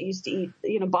cultures that used to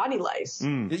eat body lice.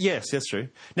 Yes, that's true.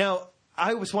 Now,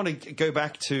 I just want to go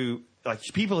back to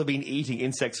people have been eating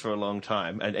insects for a long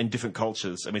time and different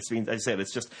cultures. I mean, as I said,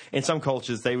 it's just in some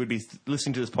cultures they would be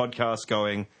listening to this podcast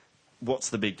going, what's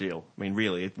the big deal? I mean,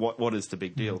 really, what is the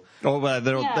big deal? They'd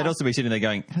also be sitting there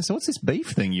going, so what's this beef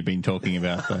thing you've been talking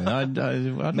about? I'd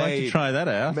like to try that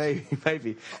out.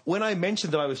 Maybe. When I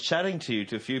mentioned that I was chatting to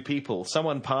a few people,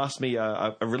 someone passed me,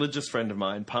 a religious friend of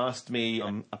mine passed me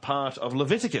a part of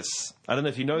Leviticus. I don't know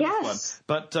if you know this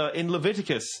one, but in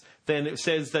Leviticus, then it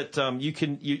says that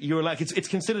you're allowed. It's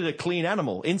considered a clean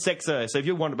animal. Insects are, so if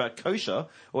you're worried about kosher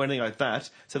or anything like that,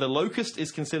 so the locust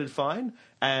is considered fine,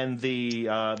 and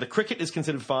the cricket is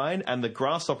considered fine, and the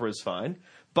grasshopper is fine.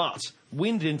 But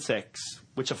winged insects,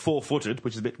 which are 4-footed,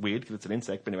 which is a bit weird because it's an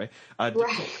insect, but anyway,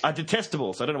 are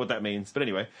detestable. So I don't know what that means, but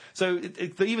anyway. So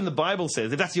even the Bible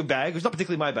says if that's your bag, it's not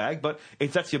particularly my bag, but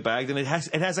if that's your bag, then it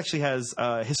actually has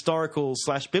historical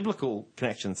 / biblical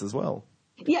connections as well.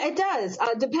 Yeah, it does.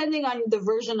 Depending on the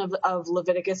version of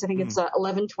Leviticus, I think it's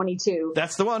 11:22.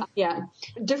 That's the one. Yeah,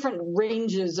 different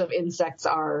ranges of insects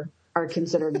are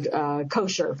considered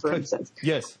kosher, for instance.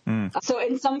 Yes. So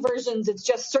in some versions, it's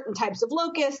just certain types of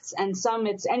locusts, and some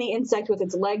it's any insect with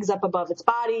its legs up above its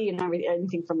body,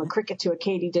 anything from a cricket to a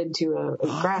katydid to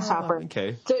a grasshopper.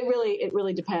 Okay. So it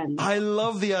really depends. I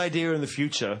love the idea in the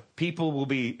future. People will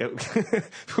be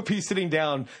sitting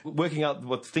down, working out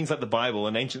what things like the Bible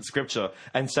and ancient scripture,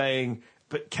 and saying,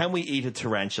 but can we eat a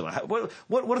tarantula?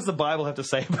 What does the Bible have to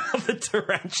say about the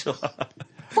tarantula?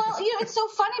 Well, it's so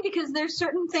funny because there's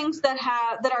certain things that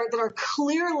are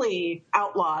clearly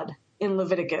outlawed in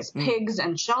Leviticus, pigs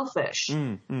and shellfish,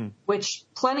 which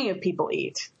plenty of people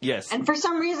eat. Yes. And for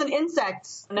some reason,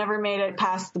 insects never made it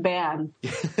past the ban.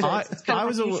 I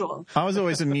was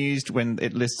always amused when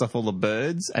it lists off all the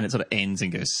birds and it sort of ends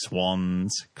and goes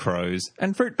swans, crows,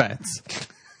 and fruit bats.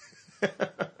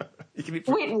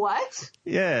 Wait, what?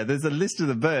 Yeah, there's a list of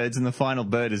the birds, and the final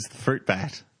bird is the fruit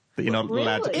bat. That you're not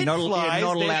allowed to. You're not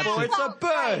allowed to. It's a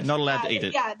bird. Not allowed to eat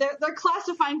it. Yeah, they're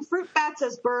classifying fruit bats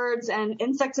as birds and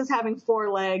insects as having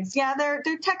 4 legs. Yeah, their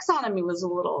taxonomy was a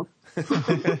little.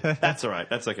 That's all right.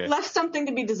 That's okay. Left something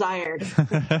to be desired.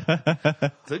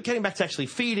 So getting back to actually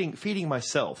feeding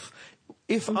myself.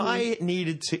 If I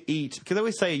needed to eat, because I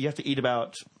always say you have to eat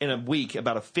in a week,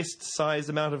 about a fist-sized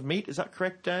amount of meat. Is that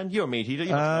correct, Dan? You're a meat eater.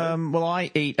 You must know. Well,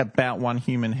 I eat about one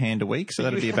human hand a week, so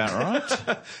that'd be about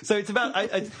right. So it's about,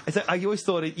 I always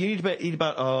thought you need to eat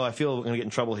about, I feel I'm going to get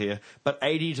in trouble here, but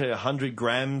 80 to 100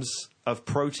 grams of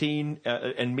protein,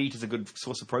 and meat is a good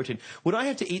source of protein. Would I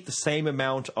have to eat the same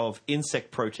amount of insect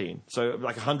protein, so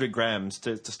like 100 grams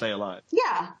to stay alive?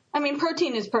 Yeah. I mean,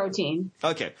 protein is protein.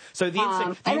 Okay. So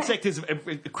the insect is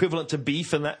equivalent to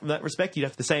beef in that respect? You'd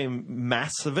have the same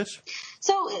mass of it?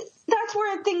 So that's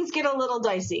where things get a little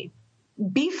dicey.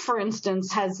 Beef, for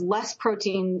instance, has less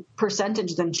protein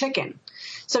percentage than chicken.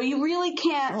 So you really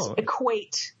can't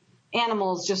equate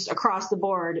animals just across the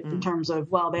board in terms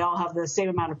of, well, they all have the same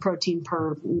amount of protein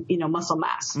per, muscle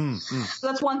mass. So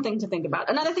that's one thing to think about.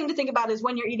 Another thing to think about is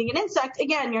when you're eating an insect,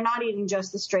 again, you're not eating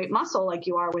just the straight muscle like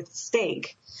you are with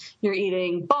steak. You're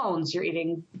eating bones, you're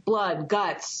eating blood,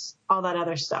 guts, all that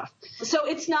other stuff. So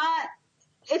it's not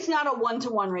a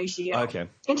 1-to-1 ratio. Okay.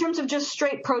 In terms of just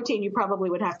straight protein, you probably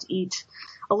would have to eat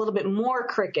a little bit more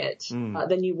cricket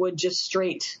than you would just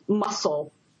straight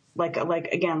muscle, like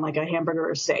a hamburger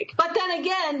or steak. But then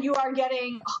again, you are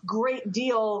getting a great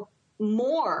deal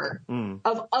more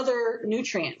of other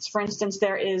nutrients. For instance,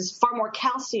 there is far more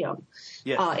calcium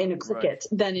in a cricket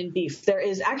than in beef. There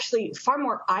is actually far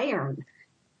more iron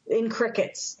in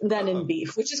crickets than in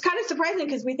beef, which is kind of surprising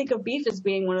because we think of beef as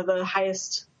being one of the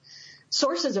highest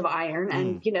sources of iron,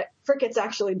 and crickets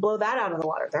actually blow that out of the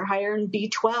water. They're higher in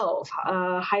B12,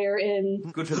 higher in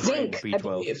Good for the zinc, brain, I B12.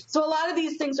 believe. So a lot of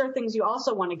these things are things you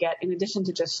also want to get in addition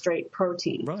to just straight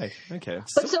protein. Right. Okay.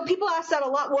 But so people ask that a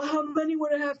lot. Well, how many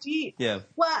would I have to eat? Yeah.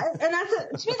 Well, and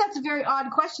to me that's a very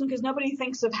odd question because nobody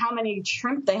thinks of how many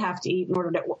shrimp they have to eat in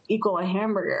order to equal a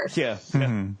hamburger. Yeah.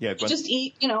 Yeah. You just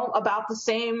eat, about the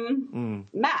same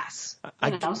mass.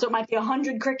 So it might be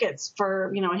 100 crickets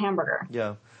for, a hamburger.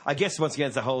 Yeah. I guess once again,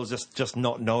 it's the whole just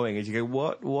not knowing. As you go,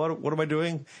 what am I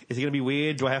doing? Is it going to be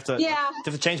weird? Do I have to, do I have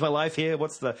to change my life here?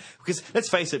 Because let's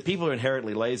face it, people are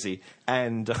inherently lazy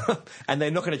and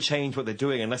they're not going to change what they're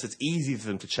doing unless it's easy for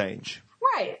them to change.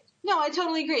 Right. No, I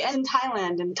totally agree. And in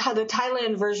Thailand, and the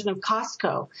Thailand version of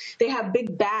Costco, they have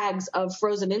big bags of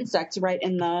frozen insects right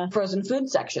in the frozen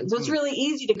food section. So it's really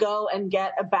easy to go and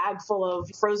get a bag full of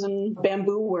frozen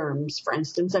bamboo worms, for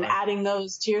instance, and adding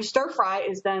those to your stir fry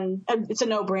it's a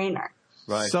no-brainer.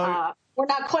 Right. So we're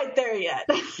not quite there yet.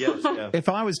 Yeah. if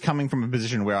I was coming from a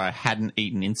position where I hadn't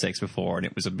eaten insects before and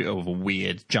it was a bit of a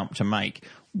weird jump to make,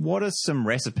 what are some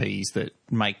recipes that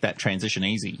make that transition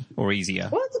easy or easier?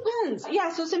 Well, it depends.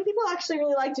 Yeah, so some people actually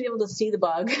really like to be able to see the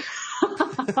bug.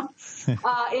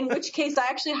 In which case, I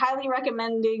actually highly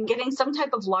recommend getting some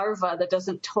type of larva that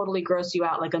doesn't totally gross you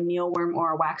out, like a mealworm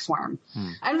or a waxworm.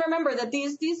 And remember that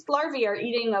these larvae are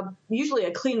eating usually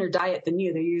a cleaner diet than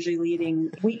you. They're usually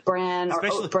eating wheat bran or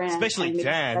oat bran. Especially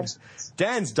Dan.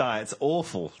 Dan's diet's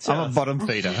awful. I'm a bottom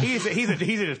feeder. He's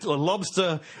a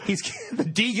lobster. He's the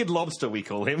Deegan lobster, we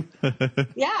call him.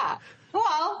 Yeah.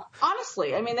 Well,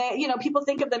 honestly, I mean, people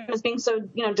think of them as being so,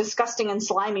 disgusting and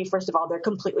slimy. First of all, they're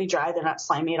completely dry. They're not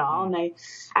slimy at all. And they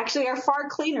actually are far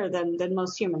cleaner than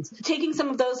most humans. Taking some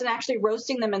of those and actually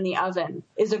roasting them in the oven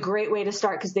is a great way to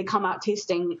start because they come out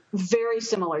tasting very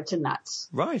similar to nuts.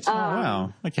 Right.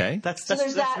 Wow. Okay. That's that.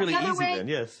 really Another easy way- then,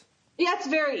 yes. Yeah, it's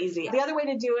very easy. The other way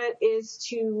to do it is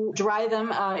to dry them.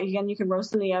 Again, you can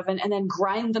roast them in the oven and then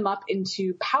grind them up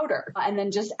into powder. And then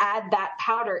just add that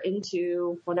powder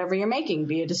into whatever you're making,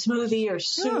 be it a smoothie or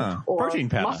soup or protein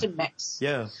powder. muffin mix.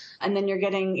 Yeah. And then you're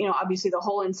getting, obviously the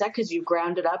whole insect because you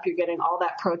ground it up. You're getting all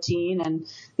that protein and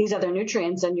these other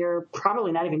nutrients, and you're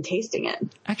probably not even tasting it.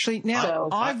 Actually, now,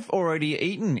 I've already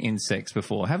eaten insects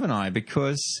before, haven't I?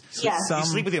 Because Yeah. You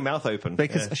sleep with your mouth open.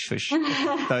 Because shush,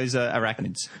 those are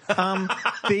arachnids. Yeah.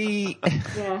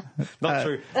 Not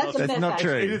true. That's a That's myth, not actually.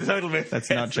 true. It is a total myth. That's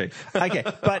not true. Okay,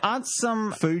 but aren't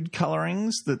some food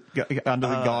colorings that go under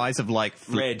the guise of like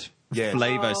Red. Yes.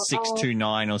 flavor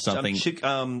 629 or something?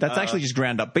 That's actually just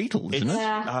ground up beetles, isn't it?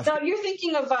 Yeah. No, you're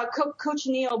thinking of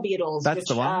cochineal beetles. That's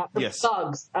the one? Yes.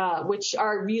 Bugs, which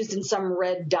are used in some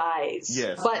red dyes.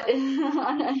 Yes. But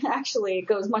actually, it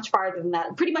goes much farther than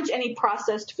that. Pretty much any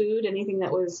processed food, anything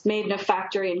that was made in a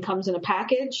factory and comes in a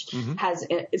package, has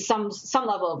some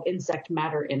level of insect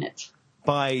matter in it.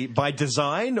 by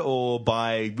design or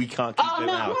by we can't keep them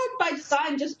out? Not by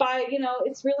design, just by,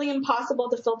 it's really impossible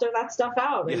to filter that stuff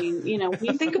out. I mean, when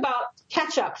you think about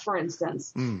ketchup, for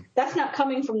instance, that's not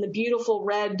coming from the beautiful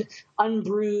red,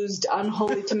 unbruised,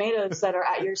 unholy tomatoes that are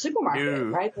at your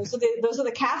supermarket, right? Those are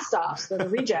the cast-offs, they're the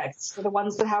rejects, they're the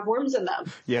ones that have worms in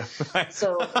them. Yeah.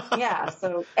 So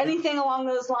anything along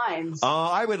those lines.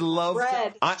 I would love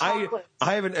bread, I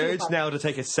have an urge butter. now to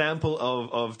take a sample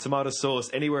of tomato sauce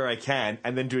anywhere I can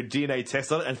and then do a DNA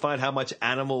test on it and find how much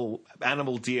animal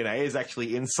DNA is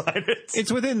actually inside it.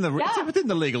 It's within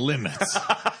the legal limits.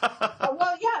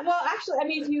 Well, actually, I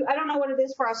mean, I don't know what it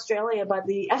is for Australia, but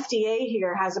the FDA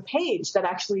here has a page that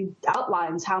actually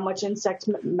outlines how much insect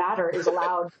matter is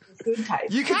allowed in food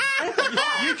types. You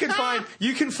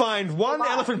can find one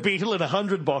elephant beetle in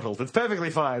 100 bottles. It's perfectly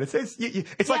fine. It's like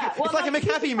a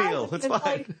McHappy meal. It's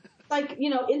fine. Like,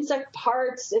 insect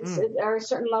parts, it's at a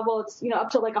certain level, it's,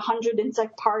 up to like 100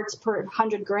 insect parts per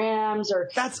 100 grams, or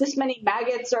this many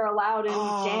maggots are allowed in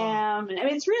jam. And I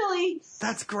mean, it's really...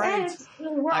 That's great.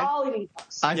 We're all eating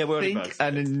bugs. I think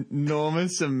an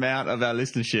enormous amount of our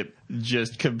listenership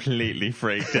just completely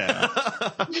freaked out.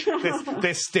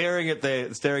 They're staring at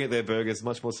their burgers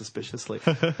much more suspiciously.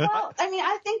 Well, I mean,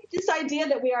 I think this idea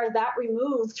that we are that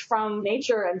removed from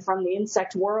nature and from the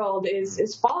insect world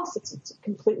is false. It's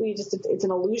completely it's an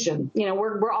illusion.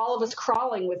 We're all of us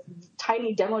crawling with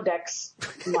tiny Demodex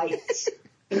mites,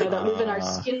 that live in our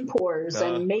skin pores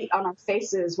and mate on our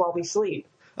faces while we sleep.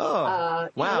 Wow!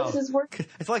 This is work.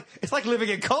 It's like living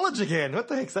in college again. What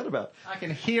the heck's that about? I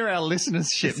can hear our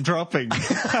listenership dropping.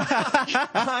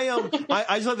 I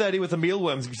just love the idea with the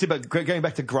mealworms. You see about going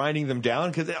back to grinding them down,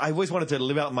 because I always wanted to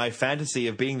live out my fantasy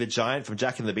of being the giant from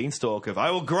Jack and the Beanstalk. Of I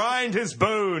will grind his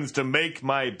bones to make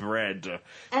my bread.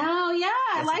 Oh yeah,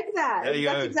 I like that. There you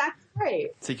That's go. exactly right.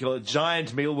 So you call it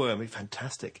giant mealworm.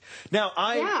 Fantastic.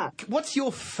 Now, what's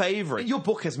your favorite? Your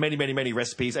book has many, many, many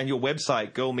recipes, and your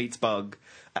website, Girl Meets Bug,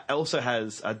 also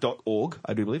has .org,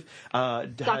 I do believe.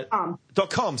 .com.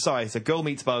 .com, sorry. So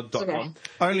girlmeetsbug.com. Okay.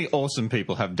 Only awesome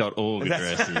people have .org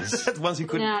addresses. That's ones who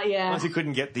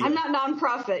couldn't get the... I'm not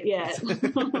nonprofit yet.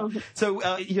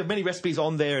 So you have many recipes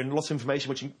on there and lots of information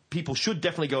which people should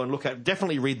definitely go and look at.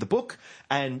 Definitely read the book,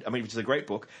 which is a great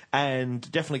book, and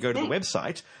definitely go to the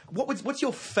website. What's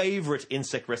your favorite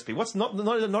insect recipe? What's not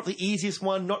the easiest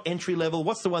one, not entry level?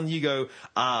 What's the one you go,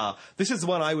 this is the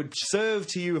one I would serve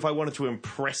to you if I wanted to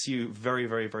impress you very,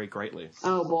 very, very greatly?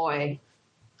 Oh boy.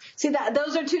 See,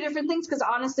 those are two different things, because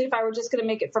honestly, if I were just going to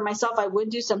make it for myself, I would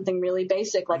do something really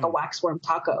basic like a waxworm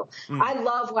taco. I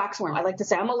love waxworm. I like to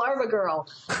say I'm a larva girl.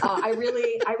 I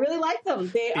really like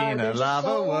them. They are in a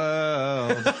larva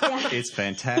world. It's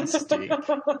fantastic.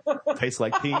 Tastes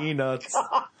like peanuts.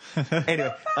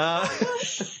 Anyway.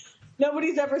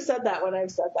 Nobody's ever said that when I've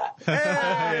said that.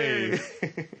 Hey!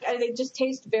 And they just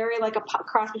taste very like a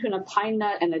cross between a pine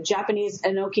nut and a Japanese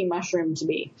enoki mushroom to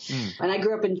me. And I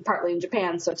grew up partly in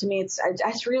Japan, so to me,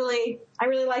 I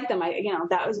really like them.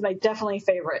 That was my definitely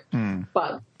favorite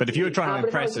bug. But if you were trying to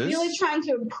impress us, if I was really trying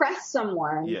to impress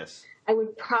someone, yes, I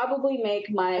would probably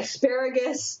make my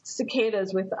asparagus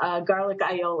cicadas with garlic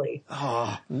aioli.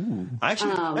 Oh,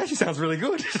 actually sounds really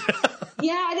good.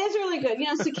 Yeah, it is really good.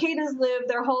 Cicadas live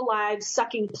their whole lives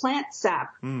sucking plant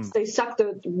sap. So they suck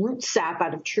the root sap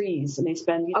out of trees, and they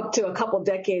spend up to a couple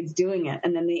decades doing it,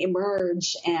 and then they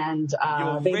emerge, and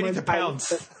they ready emerge to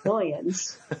pounce.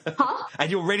 Millions. Huh? And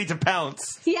you're ready to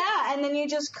pounce. Yeah, and then you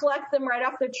just collect them right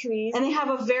off the trees, and they have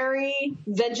a very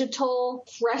vegetal,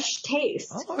 fresh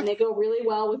taste. And they go really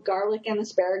well with garlic and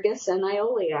asparagus and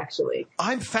aioli, actually.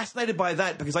 I'm fascinated by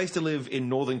that because I used to live in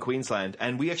northern Queensland,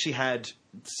 and we actually had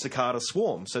cicada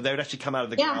swarms. So they would actually come out of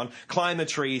the ground, climb the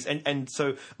trees, and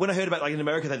so when I heard about, like, in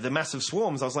America, the massive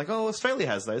swarms, I was like, oh, Australia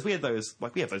has those. We have those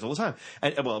all the time.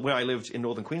 And where I lived in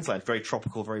northern Queensland, very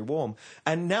tropical, very warm.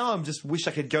 And now I'm just wish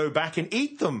I could go back and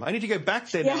eat them. I need to go back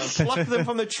there now and pluck them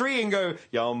from the tree and go,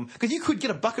 yum. Because you could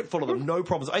get a bucket full of them, no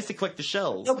problems. I used to collect the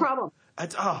shells. No problem.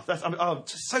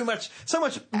 So much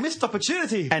missed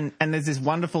opportunity. And there's this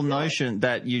wonderful notion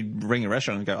that you ring a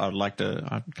restaurant and go,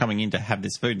 I'm coming in to have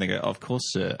this food. And they go, of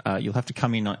course, sir, you'll have to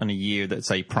come in on a year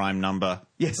that's a prime number.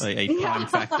 Yes. A prime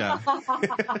factor.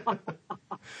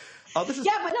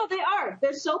 Yeah, but no, they are.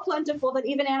 They're so plentiful that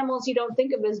even animals you don't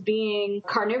think of as being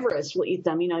carnivorous will eat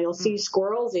them. You'll see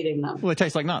squirrels eating them. Well, it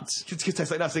tastes like nuts. It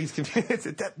tastes like nuts. They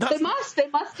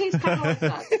must taste kind of like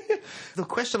nuts. The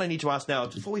question I need to ask now,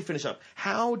 before we finish up,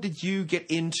 how did you get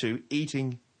into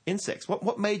eating insects?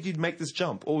 What made you make this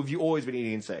jump? Or have you always been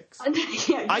eating insects?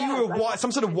 Yeah, Are you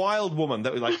some sort of wild woman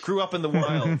that like grew up in the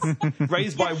wilds,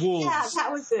 raised by wolves? Yeah,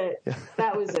 that was it.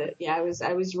 That was it. Yeah,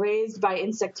 I was raised by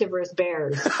insectivorous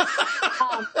bears.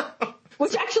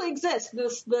 Which actually exists.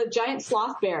 The giant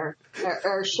sloth bear,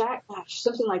 or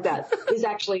something like that, is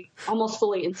actually almost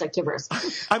fully insectivorous.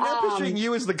 I'm now picturing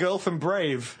you as the girl from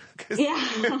Brave. Yeah.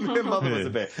 Your mother was a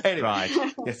bear. Anyway. Right.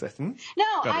 Yes, No,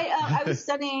 I was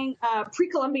studying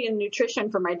pre-Columbian nutrition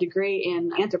for my degree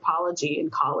in anthropology in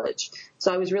college.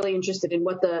 So I was really interested in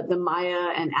what the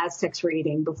Maya and Aztecs were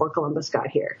eating before Columbus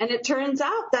got here. And it turns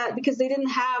out that because they didn't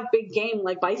have big game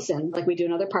like bison, like we do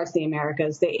in other parts of the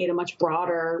Americas, they ate a much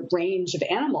broader range of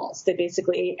animals. They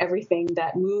basically ate everything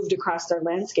that moved across their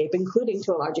landscape, including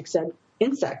to a large extent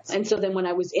insects. And so then when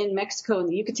I was in Mexico and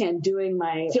the Yucatan doing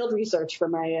my field research for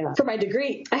my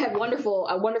degree, I had a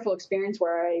wonderful experience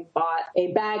where I bought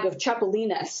a bag of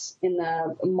chapulines in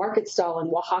the market stall in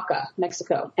Oaxaca,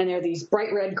 Mexico. And they're these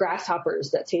bright red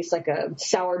grasshoppers that taste like a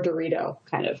sour Dorito,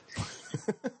 kind of.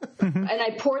 And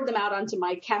I poured them out onto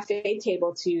my cafe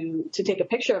table to take a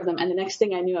picture of them. And the next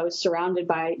thing I knew, I was surrounded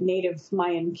by native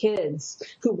Mayan kids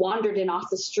who wandered in off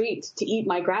the street to eat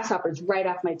my grasshoppers right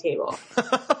off my table.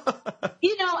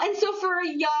 And so for a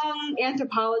young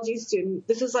anthropology student,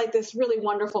 this is like this really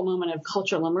wonderful moment of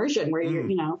cultural immersion where you're,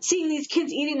 seeing these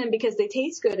kids eating them because they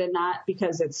taste good and not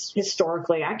because it's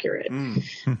historically accurate. And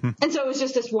so it was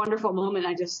just this wonderful moment.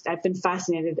 I've been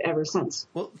fascinated ever since.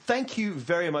 Well, thank you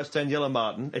very much, Daniela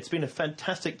Martin. It's been a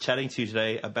fantastic chatting to you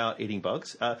today about eating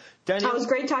bugs. It was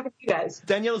great talking to you guys.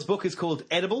 Daniela's book is called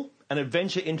Edible, An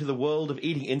Adventure into the World of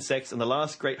Eating Insects and the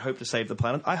Last Great Hope to Save the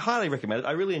Planet. I highly recommend it.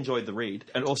 I really enjoyed the read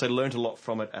and also learned a lot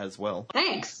from it as well.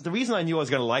 Thanks. The reason I knew I was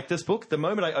going to like this book, the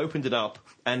moment I opened it up,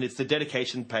 and it's the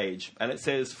dedication page, and it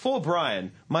says, "For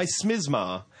Brian, my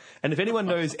smizmar." And if anyone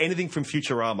knows anything from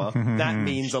Futurama, that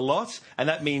means a lot, and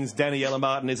that means Daniela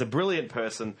Martin is a brilliant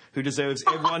person who deserves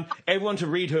everyone to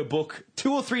read her book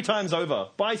 2 or 3 times over.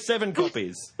 Buy 7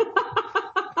 copies.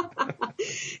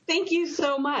 Thank you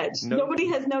so much. Nobody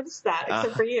has noticed that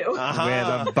except for you.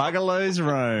 Where the bugalows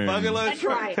roam. Bugalows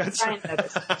roam. That's right.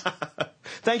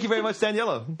 Thank you very much,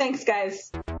 Daniela. Thanks,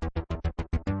 guys.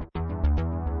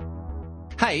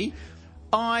 Hey,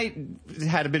 I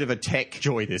had a bit of a tech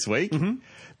joy this week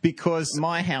because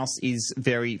my house is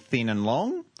very thin and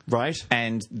long. Right.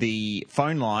 And the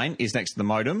phone line is next to the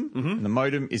modem, and the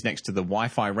modem is next to the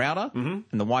Wi-Fi router, and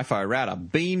the Wi-Fi router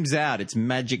beams out its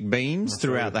magic beams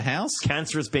throughout the house.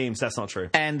 Cancerous beams, that's not true.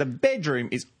 And the bedroom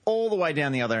is all the way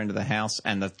down the other end of the house,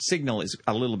 and the signal is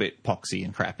a little bit poxy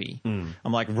and crappy.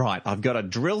 I'm like, right, I've got to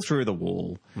drill through the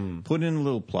wall, put in a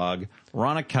little plug,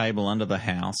 run a cable under the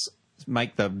house,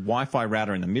 make the Wi-Fi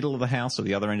router in the middle of the house or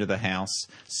the other end of the house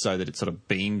so that it sort of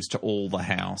beams to all the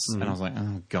house. And I was like,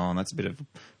 oh, God, that's a bit of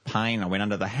pain. I went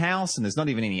under the house and there's not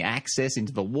even any access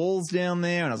into the walls down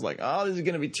there. And I was like, oh, this is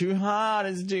going to be too hard.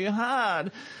 It's too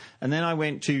hard. And then I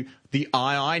went to the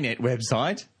iiNet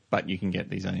website, but you can get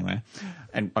these anywhere.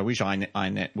 And I wish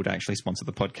iiNet would actually sponsor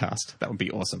the podcast. That would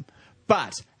be awesome.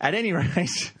 But at any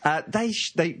rate, they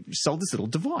sold this little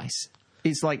device.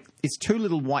 It's 2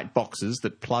 little white boxes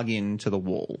that plug into the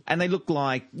wall. And they look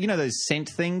like, those scent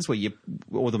things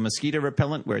or the mosquito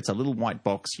repellent where it's a little white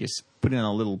box, you put in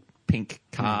a little pink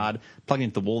card, plug it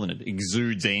into the wall and it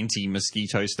exudes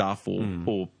anti-mosquito stuff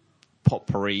or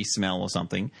potpourri smell or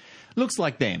something. Looks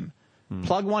like them.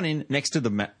 Plug one in next to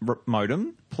the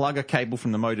modem, plug a cable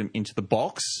from the modem into the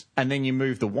box, and then you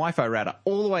move the Wi-Fi router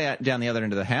all the way out down the other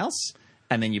end of the house.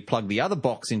 And then you plug the other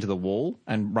box into the wall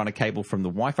and run a cable from the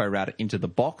Wi-Fi router into the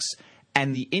box.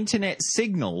 And the internet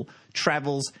signal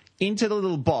travels into the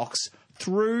little box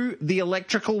through the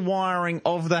electrical wiring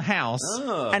of the house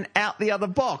and out the other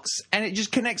box. And it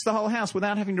just connects the whole house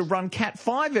without having to run Cat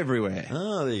 5 everywhere.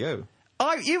 Oh, there you go.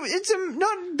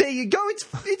 There you go.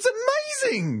 It's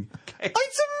amazing. Okay.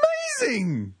 It's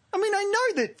amazing. I mean, I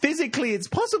know that physically it's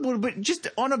possible, but just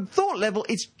on a thought level,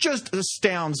 it just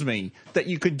astounds me that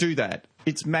you could do that.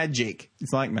 It's magic.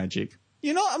 It's like magic.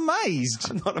 You're not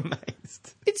amazed. I'm not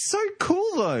amazed. It's so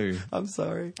cool, though. I'm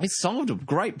sorry. It solved a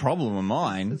great problem of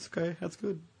mine. That's okay. That's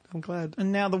good. I'm glad.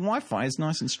 And now the Wi-Fi is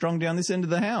nice and strong down this end of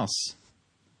the house.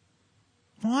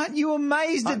 What? You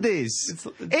amazed at this?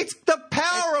 It's the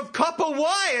power of copper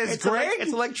wires, Greg.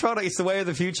 It's electronic. It's the way of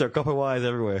the future. Copper wires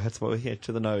everywhere. That's what we're here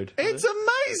to the node. It's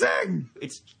amazing. amazing.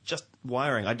 It's just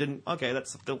wiring. I didn't. Okay,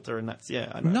 that's a filter, and that's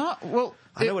I know. No, well,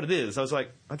 I know what it is. I was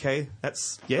like, okay,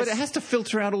 that's yes. but it has to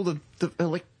filter out all the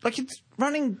like it's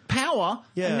running power,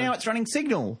 Yeah. and now it's running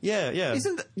signal. Yeah.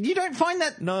 You don't find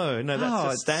that? No, that's just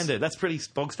it's- standard. That's pretty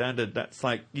bog standard. That's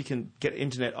like you can get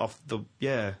internet off the.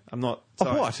 Yeah, I'm not. Of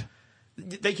Sorry. what?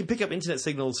 They can pick up internet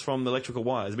signals from electrical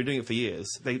wires. They've been doing it for years.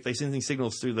 They send these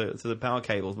signals through the power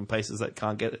cables from places that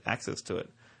can't get access to it.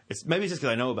 Maybe it's just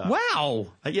because I know about it. Wow.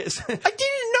 Yes. I didn't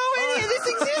know any of this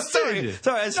existed.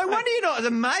 Sorry. No wonder you're not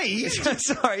amazed.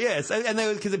 Sorry, yes. And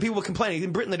because the people were complaining.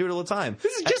 In Britain, they do it all the time.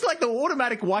 This is just like the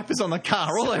automatic wipers on the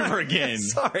car all over again.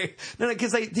 Sorry. No,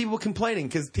 because people were complaining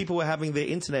because people were having their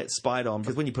internet spied on.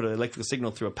 Because when you put an electrical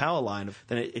signal through a power line,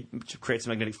 then it creates a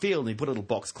magnetic field, and you put a little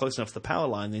box close enough to the power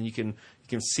line, then you can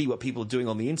see what people are doing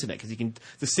on the internet because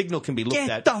the signal can be looked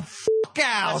at. Get the fuck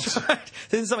out. That's right.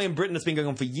 This is something in Britain that's been going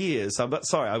on for years.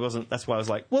 Sorry, I wasn't. That's why I was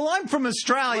like, Well, I'm from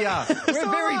Australia. We're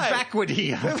all very right. backward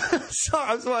here.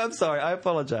 I'm sorry. I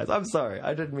apologise. I'm sorry.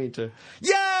 I didn't mean to.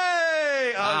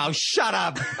 Yay! Oh, shut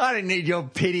up. I don't need your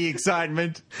pity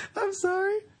excitement. I'm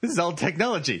sorry. This is old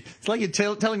technology. It's like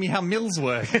you're telling me how mills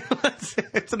work.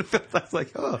 It sort of felt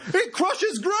like, It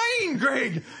crushes grain,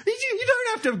 Greg. You don't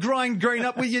have to grind grain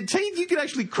up with your teeth. You can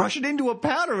actually crush it into a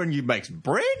powder and you make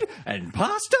bread and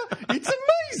pasta. It's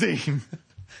amazing.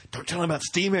 don't tell him about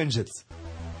steam engines.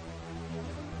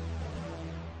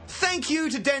 Thank you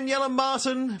to Daniela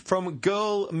Martin from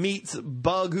Girl Meets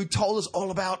Bug, who told us all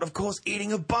about, of course,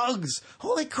 eating of bugs.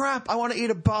 Holy crap, I want to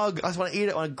eat a bug. I just want to eat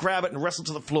it. I want to grab it and wrestle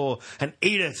to the floor and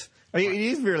eat it. I mean, it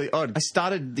is really odd. I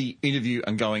started the interview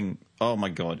and going, oh my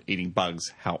God, eating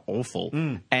bugs, how awful.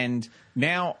 And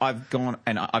now I've gone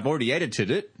and I've already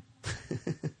edited it.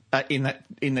 In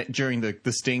that during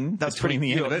the sting, That's between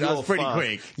pretty. the end of it, that was pretty fast.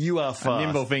 quick. You are fast.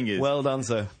 Nimble fingers. Well done,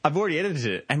 sir. I've already edited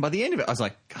it, and by the end of it, I was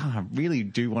like, God, I really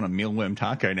do want a mealworm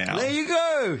taco now. There you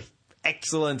go.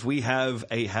 Excellent. We have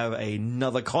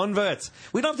another convert.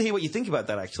 We'd love to hear what you think about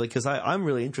that, actually, because I'm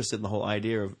really interested in the whole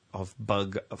idea of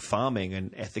bug farming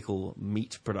and ethical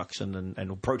meat production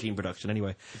and protein production.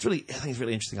 Anyway, I think it's a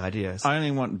really interesting idea. I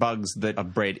only want bugs that are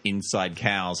bred inside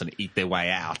cows and eat their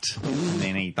way out, and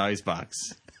then eat those bugs.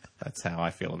 That's how I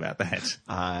feel about that.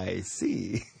 I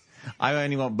see. I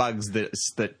only want bugs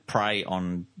that prey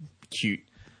on cute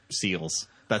seals.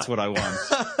 That's what I want.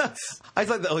 I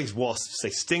like all these wasps. They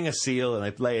sting a seal and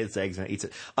they lay its eggs and it eats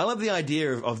it. I love the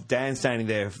idea of Dan standing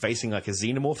there facing like a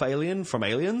xenomorph alien from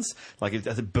Aliens. Like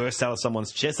as it bursts out of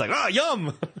someone's chest, like,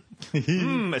 yum!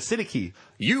 Acidic.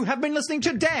 You have been listening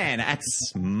to Dan at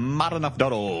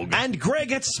smartenough.org. And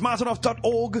Greg at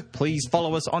smartenough.org. Please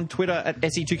follow us on Twitter at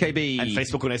SE2KB. And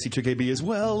Facebook on SE2KB as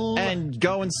well. And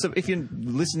go and, if you're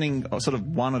listening sort of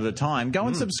one at a time, go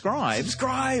and subscribe.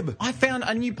 Subscribe! I found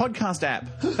a new podcast app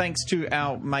thanks to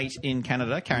our mate in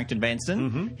Canada, Carrington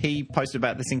Banston. He posted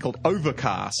about this thing called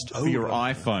Overcast for your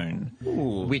iPhone,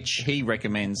 which he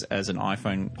recommends as an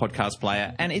iPhone podcast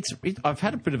player. And I've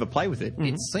had a bit of a play with it.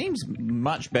 It seems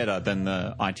much better than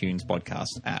the iTunes podcast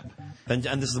app. And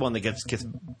this is the one that gets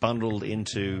bundled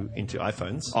into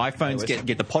iPhones. iPhones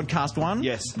get the podcast one.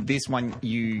 Yes. This one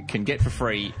you can get for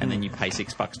free, and then you pay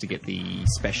 $6 to get the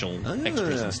special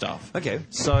extras and stuff. Okay.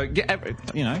 So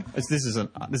this is an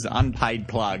unpaid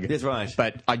plug. That's right.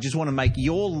 But I just want to make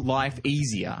your life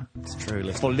easier. It's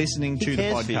true. For listening to the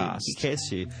podcast. He cares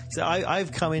for you. So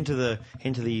I've come into the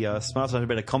Smart Enough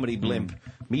Better Comedy Blimp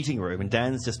meeting room, and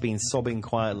Dan's just been sobbing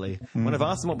quietly. When I've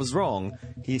asked him what was wrong,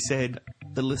 he said,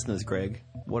 "The listeners, Greg.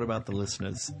 What about the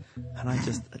listeners?" And I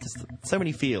just so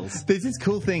many feels. There's this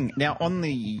cool thing. Now, on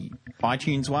the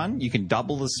iTunes one, you can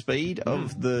double the speed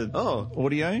of the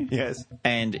audio. Yes.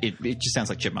 And it just sounds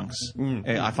like chipmunks.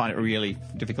 I find it really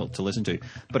difficult to listen to.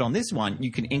 But on this one,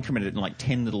 you can increment it in like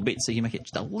 10 little bits. So you make it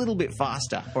just a little bit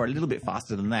faster or a little bit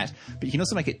faster than that. But you can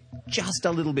also make it just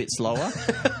a little bit slower.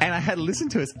 And I had to listen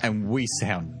to us and we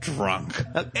sound drunk.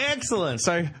 Excellent.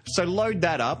 So load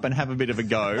that up and have a bit of a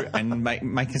go and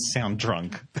make us sound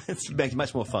drunk. It's make it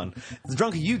much more fun. The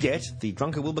drunker you get, the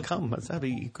drunker will become. That'd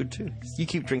be good too. You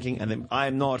keep drinking, and then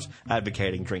I'm not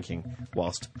advocating drinking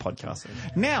whilst podcasting.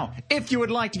 Now, if you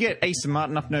would like to get a Smart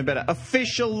Enough No Better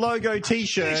official logo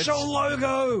t-shirt, Official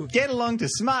logo! get along to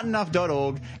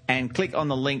smartenough.org and click on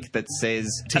the link that says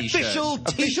t-shirt. Official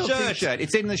t-shirt.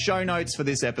 It's in the show notes for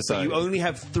this episode. You only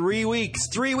have 3 weeks.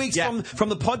 3 weeks from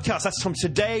the podcast. That's from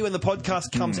today when the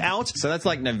podcast comes out. So that's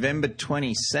like November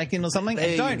 22nd or something.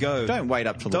 There you go. Don't wait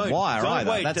up till the wire don't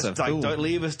either. Wait. That's Just, a fool. don't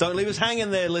leave us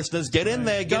hanging there, listeners. Get in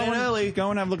there. Get in early. Go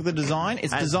and have a look at the design.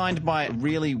 It's designed by a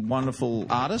really wonderful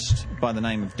artist by the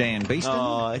name of Dan Beeston.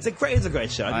 Oh, it's a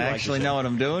great show. I actually know what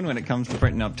I'm doing when it comes to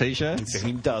printing up T-shirts.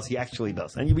 He does. He actually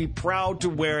does. And you'll be proud to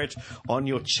wear it on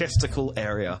your chesticle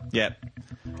area. Yep.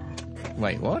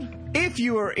 Wait, what? If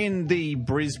you are in the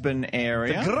Brisbane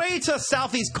area, Greater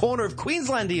southeast corner of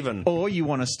Queensland even. or you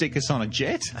want to stick us on a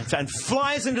jet And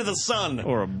fly us into the sun.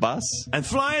 or a bus, And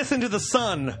fly us into the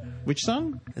sun. which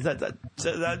sun? Is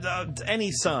that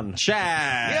any sun?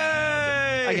 Shag.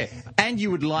 Yay! Okay, and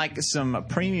you would like some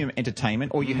premium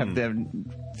entertainment, or you have the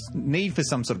need for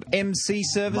some sort of MC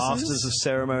services. Masters of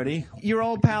ceremony. Your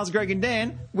old pals Greg and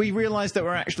Dan, we realised that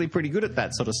we're actually pretty good at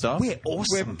that sort of stuff. We're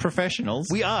awesome. We're professionals.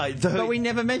 We are. But we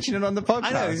never mention it on the podcast.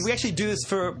 I know. We actually do this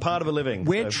for part of a living.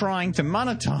 We're trying to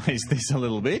monetize this a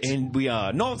little bit. And we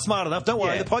are not smart enough. Don't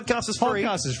worry. Yeah. The podcast is free.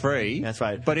 Podcast is free. That's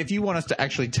right. But if you want us to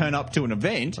actually turn up to an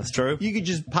event, That's true. you could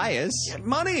just pay us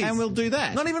Money. and we'll do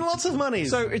that. Not even lots of money.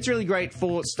 So it's really great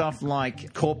for stuff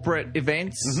like corporate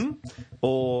events.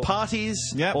 or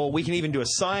parties, Yep. or we can even do a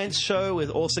science show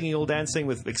with all singing, all dancing,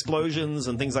 with explosions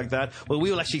and things like that. Well, we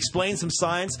will actually explain some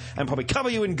science and probably cover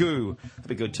you in goo. That'd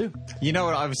be good too. You know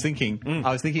what I was thinking?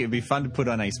 I was thinking it would be fun to put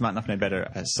on a Smart Enough No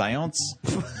Better seance.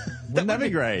 Wouldn't that be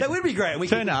great? That would be great. We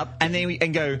Turn up and then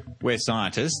and go, we're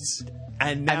scientists.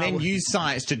 and now And then use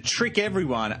science to trick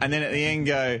everyone, and then at the end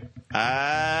go,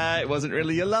 it wasn't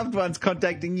really your loved ones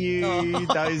contacting you.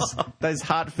 Those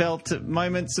heartfelt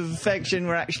moments of affection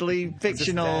were actually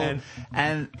fictional. fan.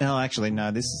 And actually,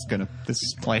 no, this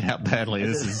is played out badly.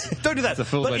 This is Don't do that. It's a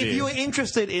fool But idea. if you are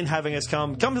interested in having us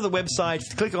come to the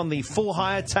website, click on the For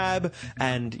Hire tab,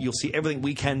 and you'll see everything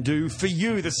we can do for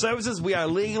you. The services we are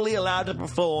legally allowed to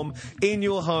perform in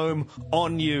your home,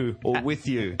 on you, or with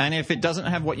you. And if it doesn't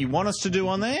have what you want us to do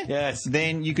on there, Yes.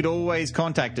 then you could always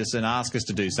contact us and ask us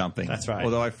to do something. That's right.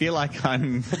 Although I feel like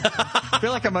I'm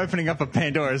opening up a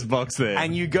Pandora's box there.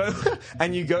 And you go,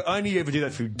 only you ever do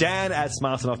that through Dan at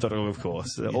smartenough.org, of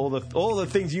course. All the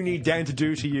things you need Dan to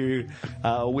do to you,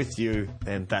 with you,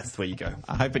 and that's where you go.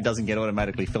 I hope it doesn't get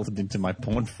automatically filtered into my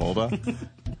porn folder.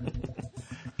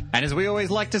 And as we always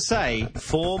like to say,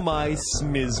 For my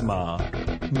smizma.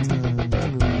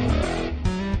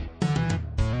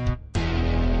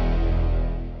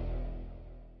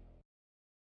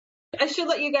 I should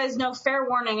let you guys know, fair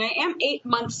warning, I am 8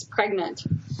 months pregnant.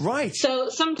 Right. So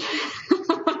sometimes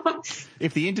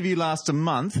if the interview lasts a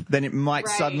month, then it might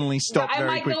suddenly stop I very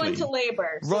might quickly. go into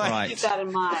labor. So Right. keep that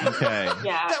in mind. Okay.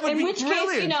 Yeah. That would in be which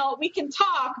brilliant. case, we can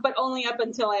talk, but only up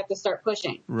until I have to start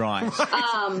pushing. Right.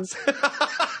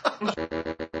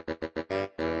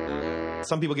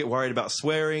 Some people get worried about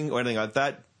swearing or anything like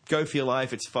that. Go for your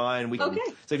life. It's fine. We can, Okay.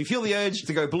 So if you feel the urge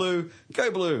to go blue,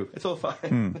 go blue. It's all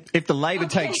fine. If the labour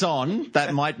takes on,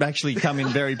 that might actually come in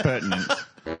very pertinent.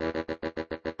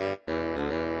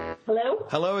 Hello?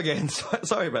 Hello again.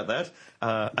 Sorry about that.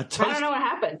 A I toast. don't know what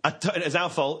happened. It's our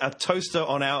fault. A toaster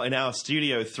in our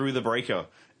studio threw the breaker,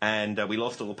 and we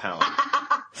lost all the power.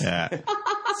 Yeah.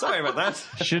 Sorry about that.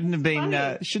 Shouldn't have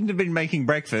been making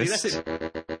breakfast. See, that's it.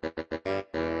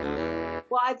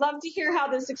 Well, I'd love to hear how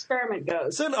this experiment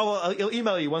goes. So, I'll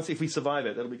email you once if we survive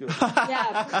it. That'll be good.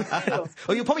 Yeah.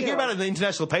 Well, you'll probably hear about it in the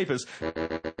international papers.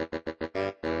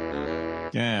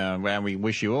 Yeah, well, we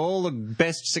wish you all the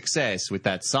best success with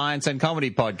that science and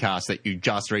comedy podcast that you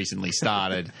just recently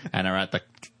started and are at the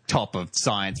top of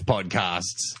science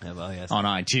podcasts on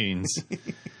iTunes.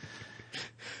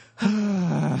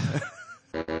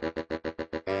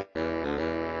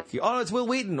 Oh, it's Will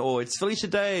Wheaton, or it's Felicia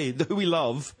Day, who we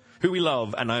love,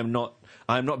 and I'm not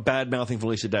bad mouthing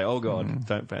Felicia Day. Oh God,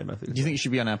 don't bad mouth. Do you think you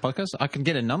should be on our podcast? I can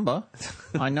get a number.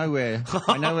 I know where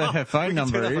her phone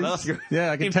number turn up and is. ask her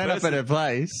Yeah, I can in turn up person. at her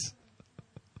place.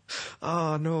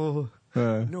 Oh no,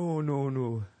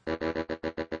 no.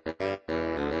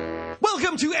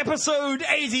 Welcome to episode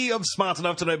 80 of Smart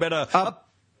Enough to Know Better.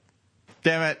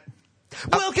 Damn it.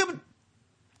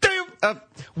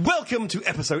 Welcome to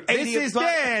episode 80 This of is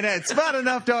Dan at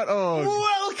smartenough.org.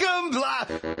 Welcome.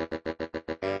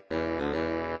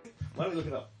 Why don't we look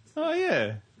it up? Oh,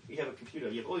 yeah. You have a computer.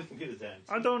 You have all these computers, Dan.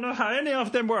 I don't know how any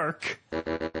of them work.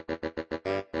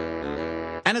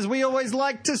 And as we always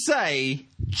like to say...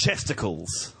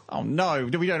 Chesticles. Oh, no,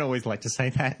 we don't always like to say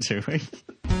that, do we?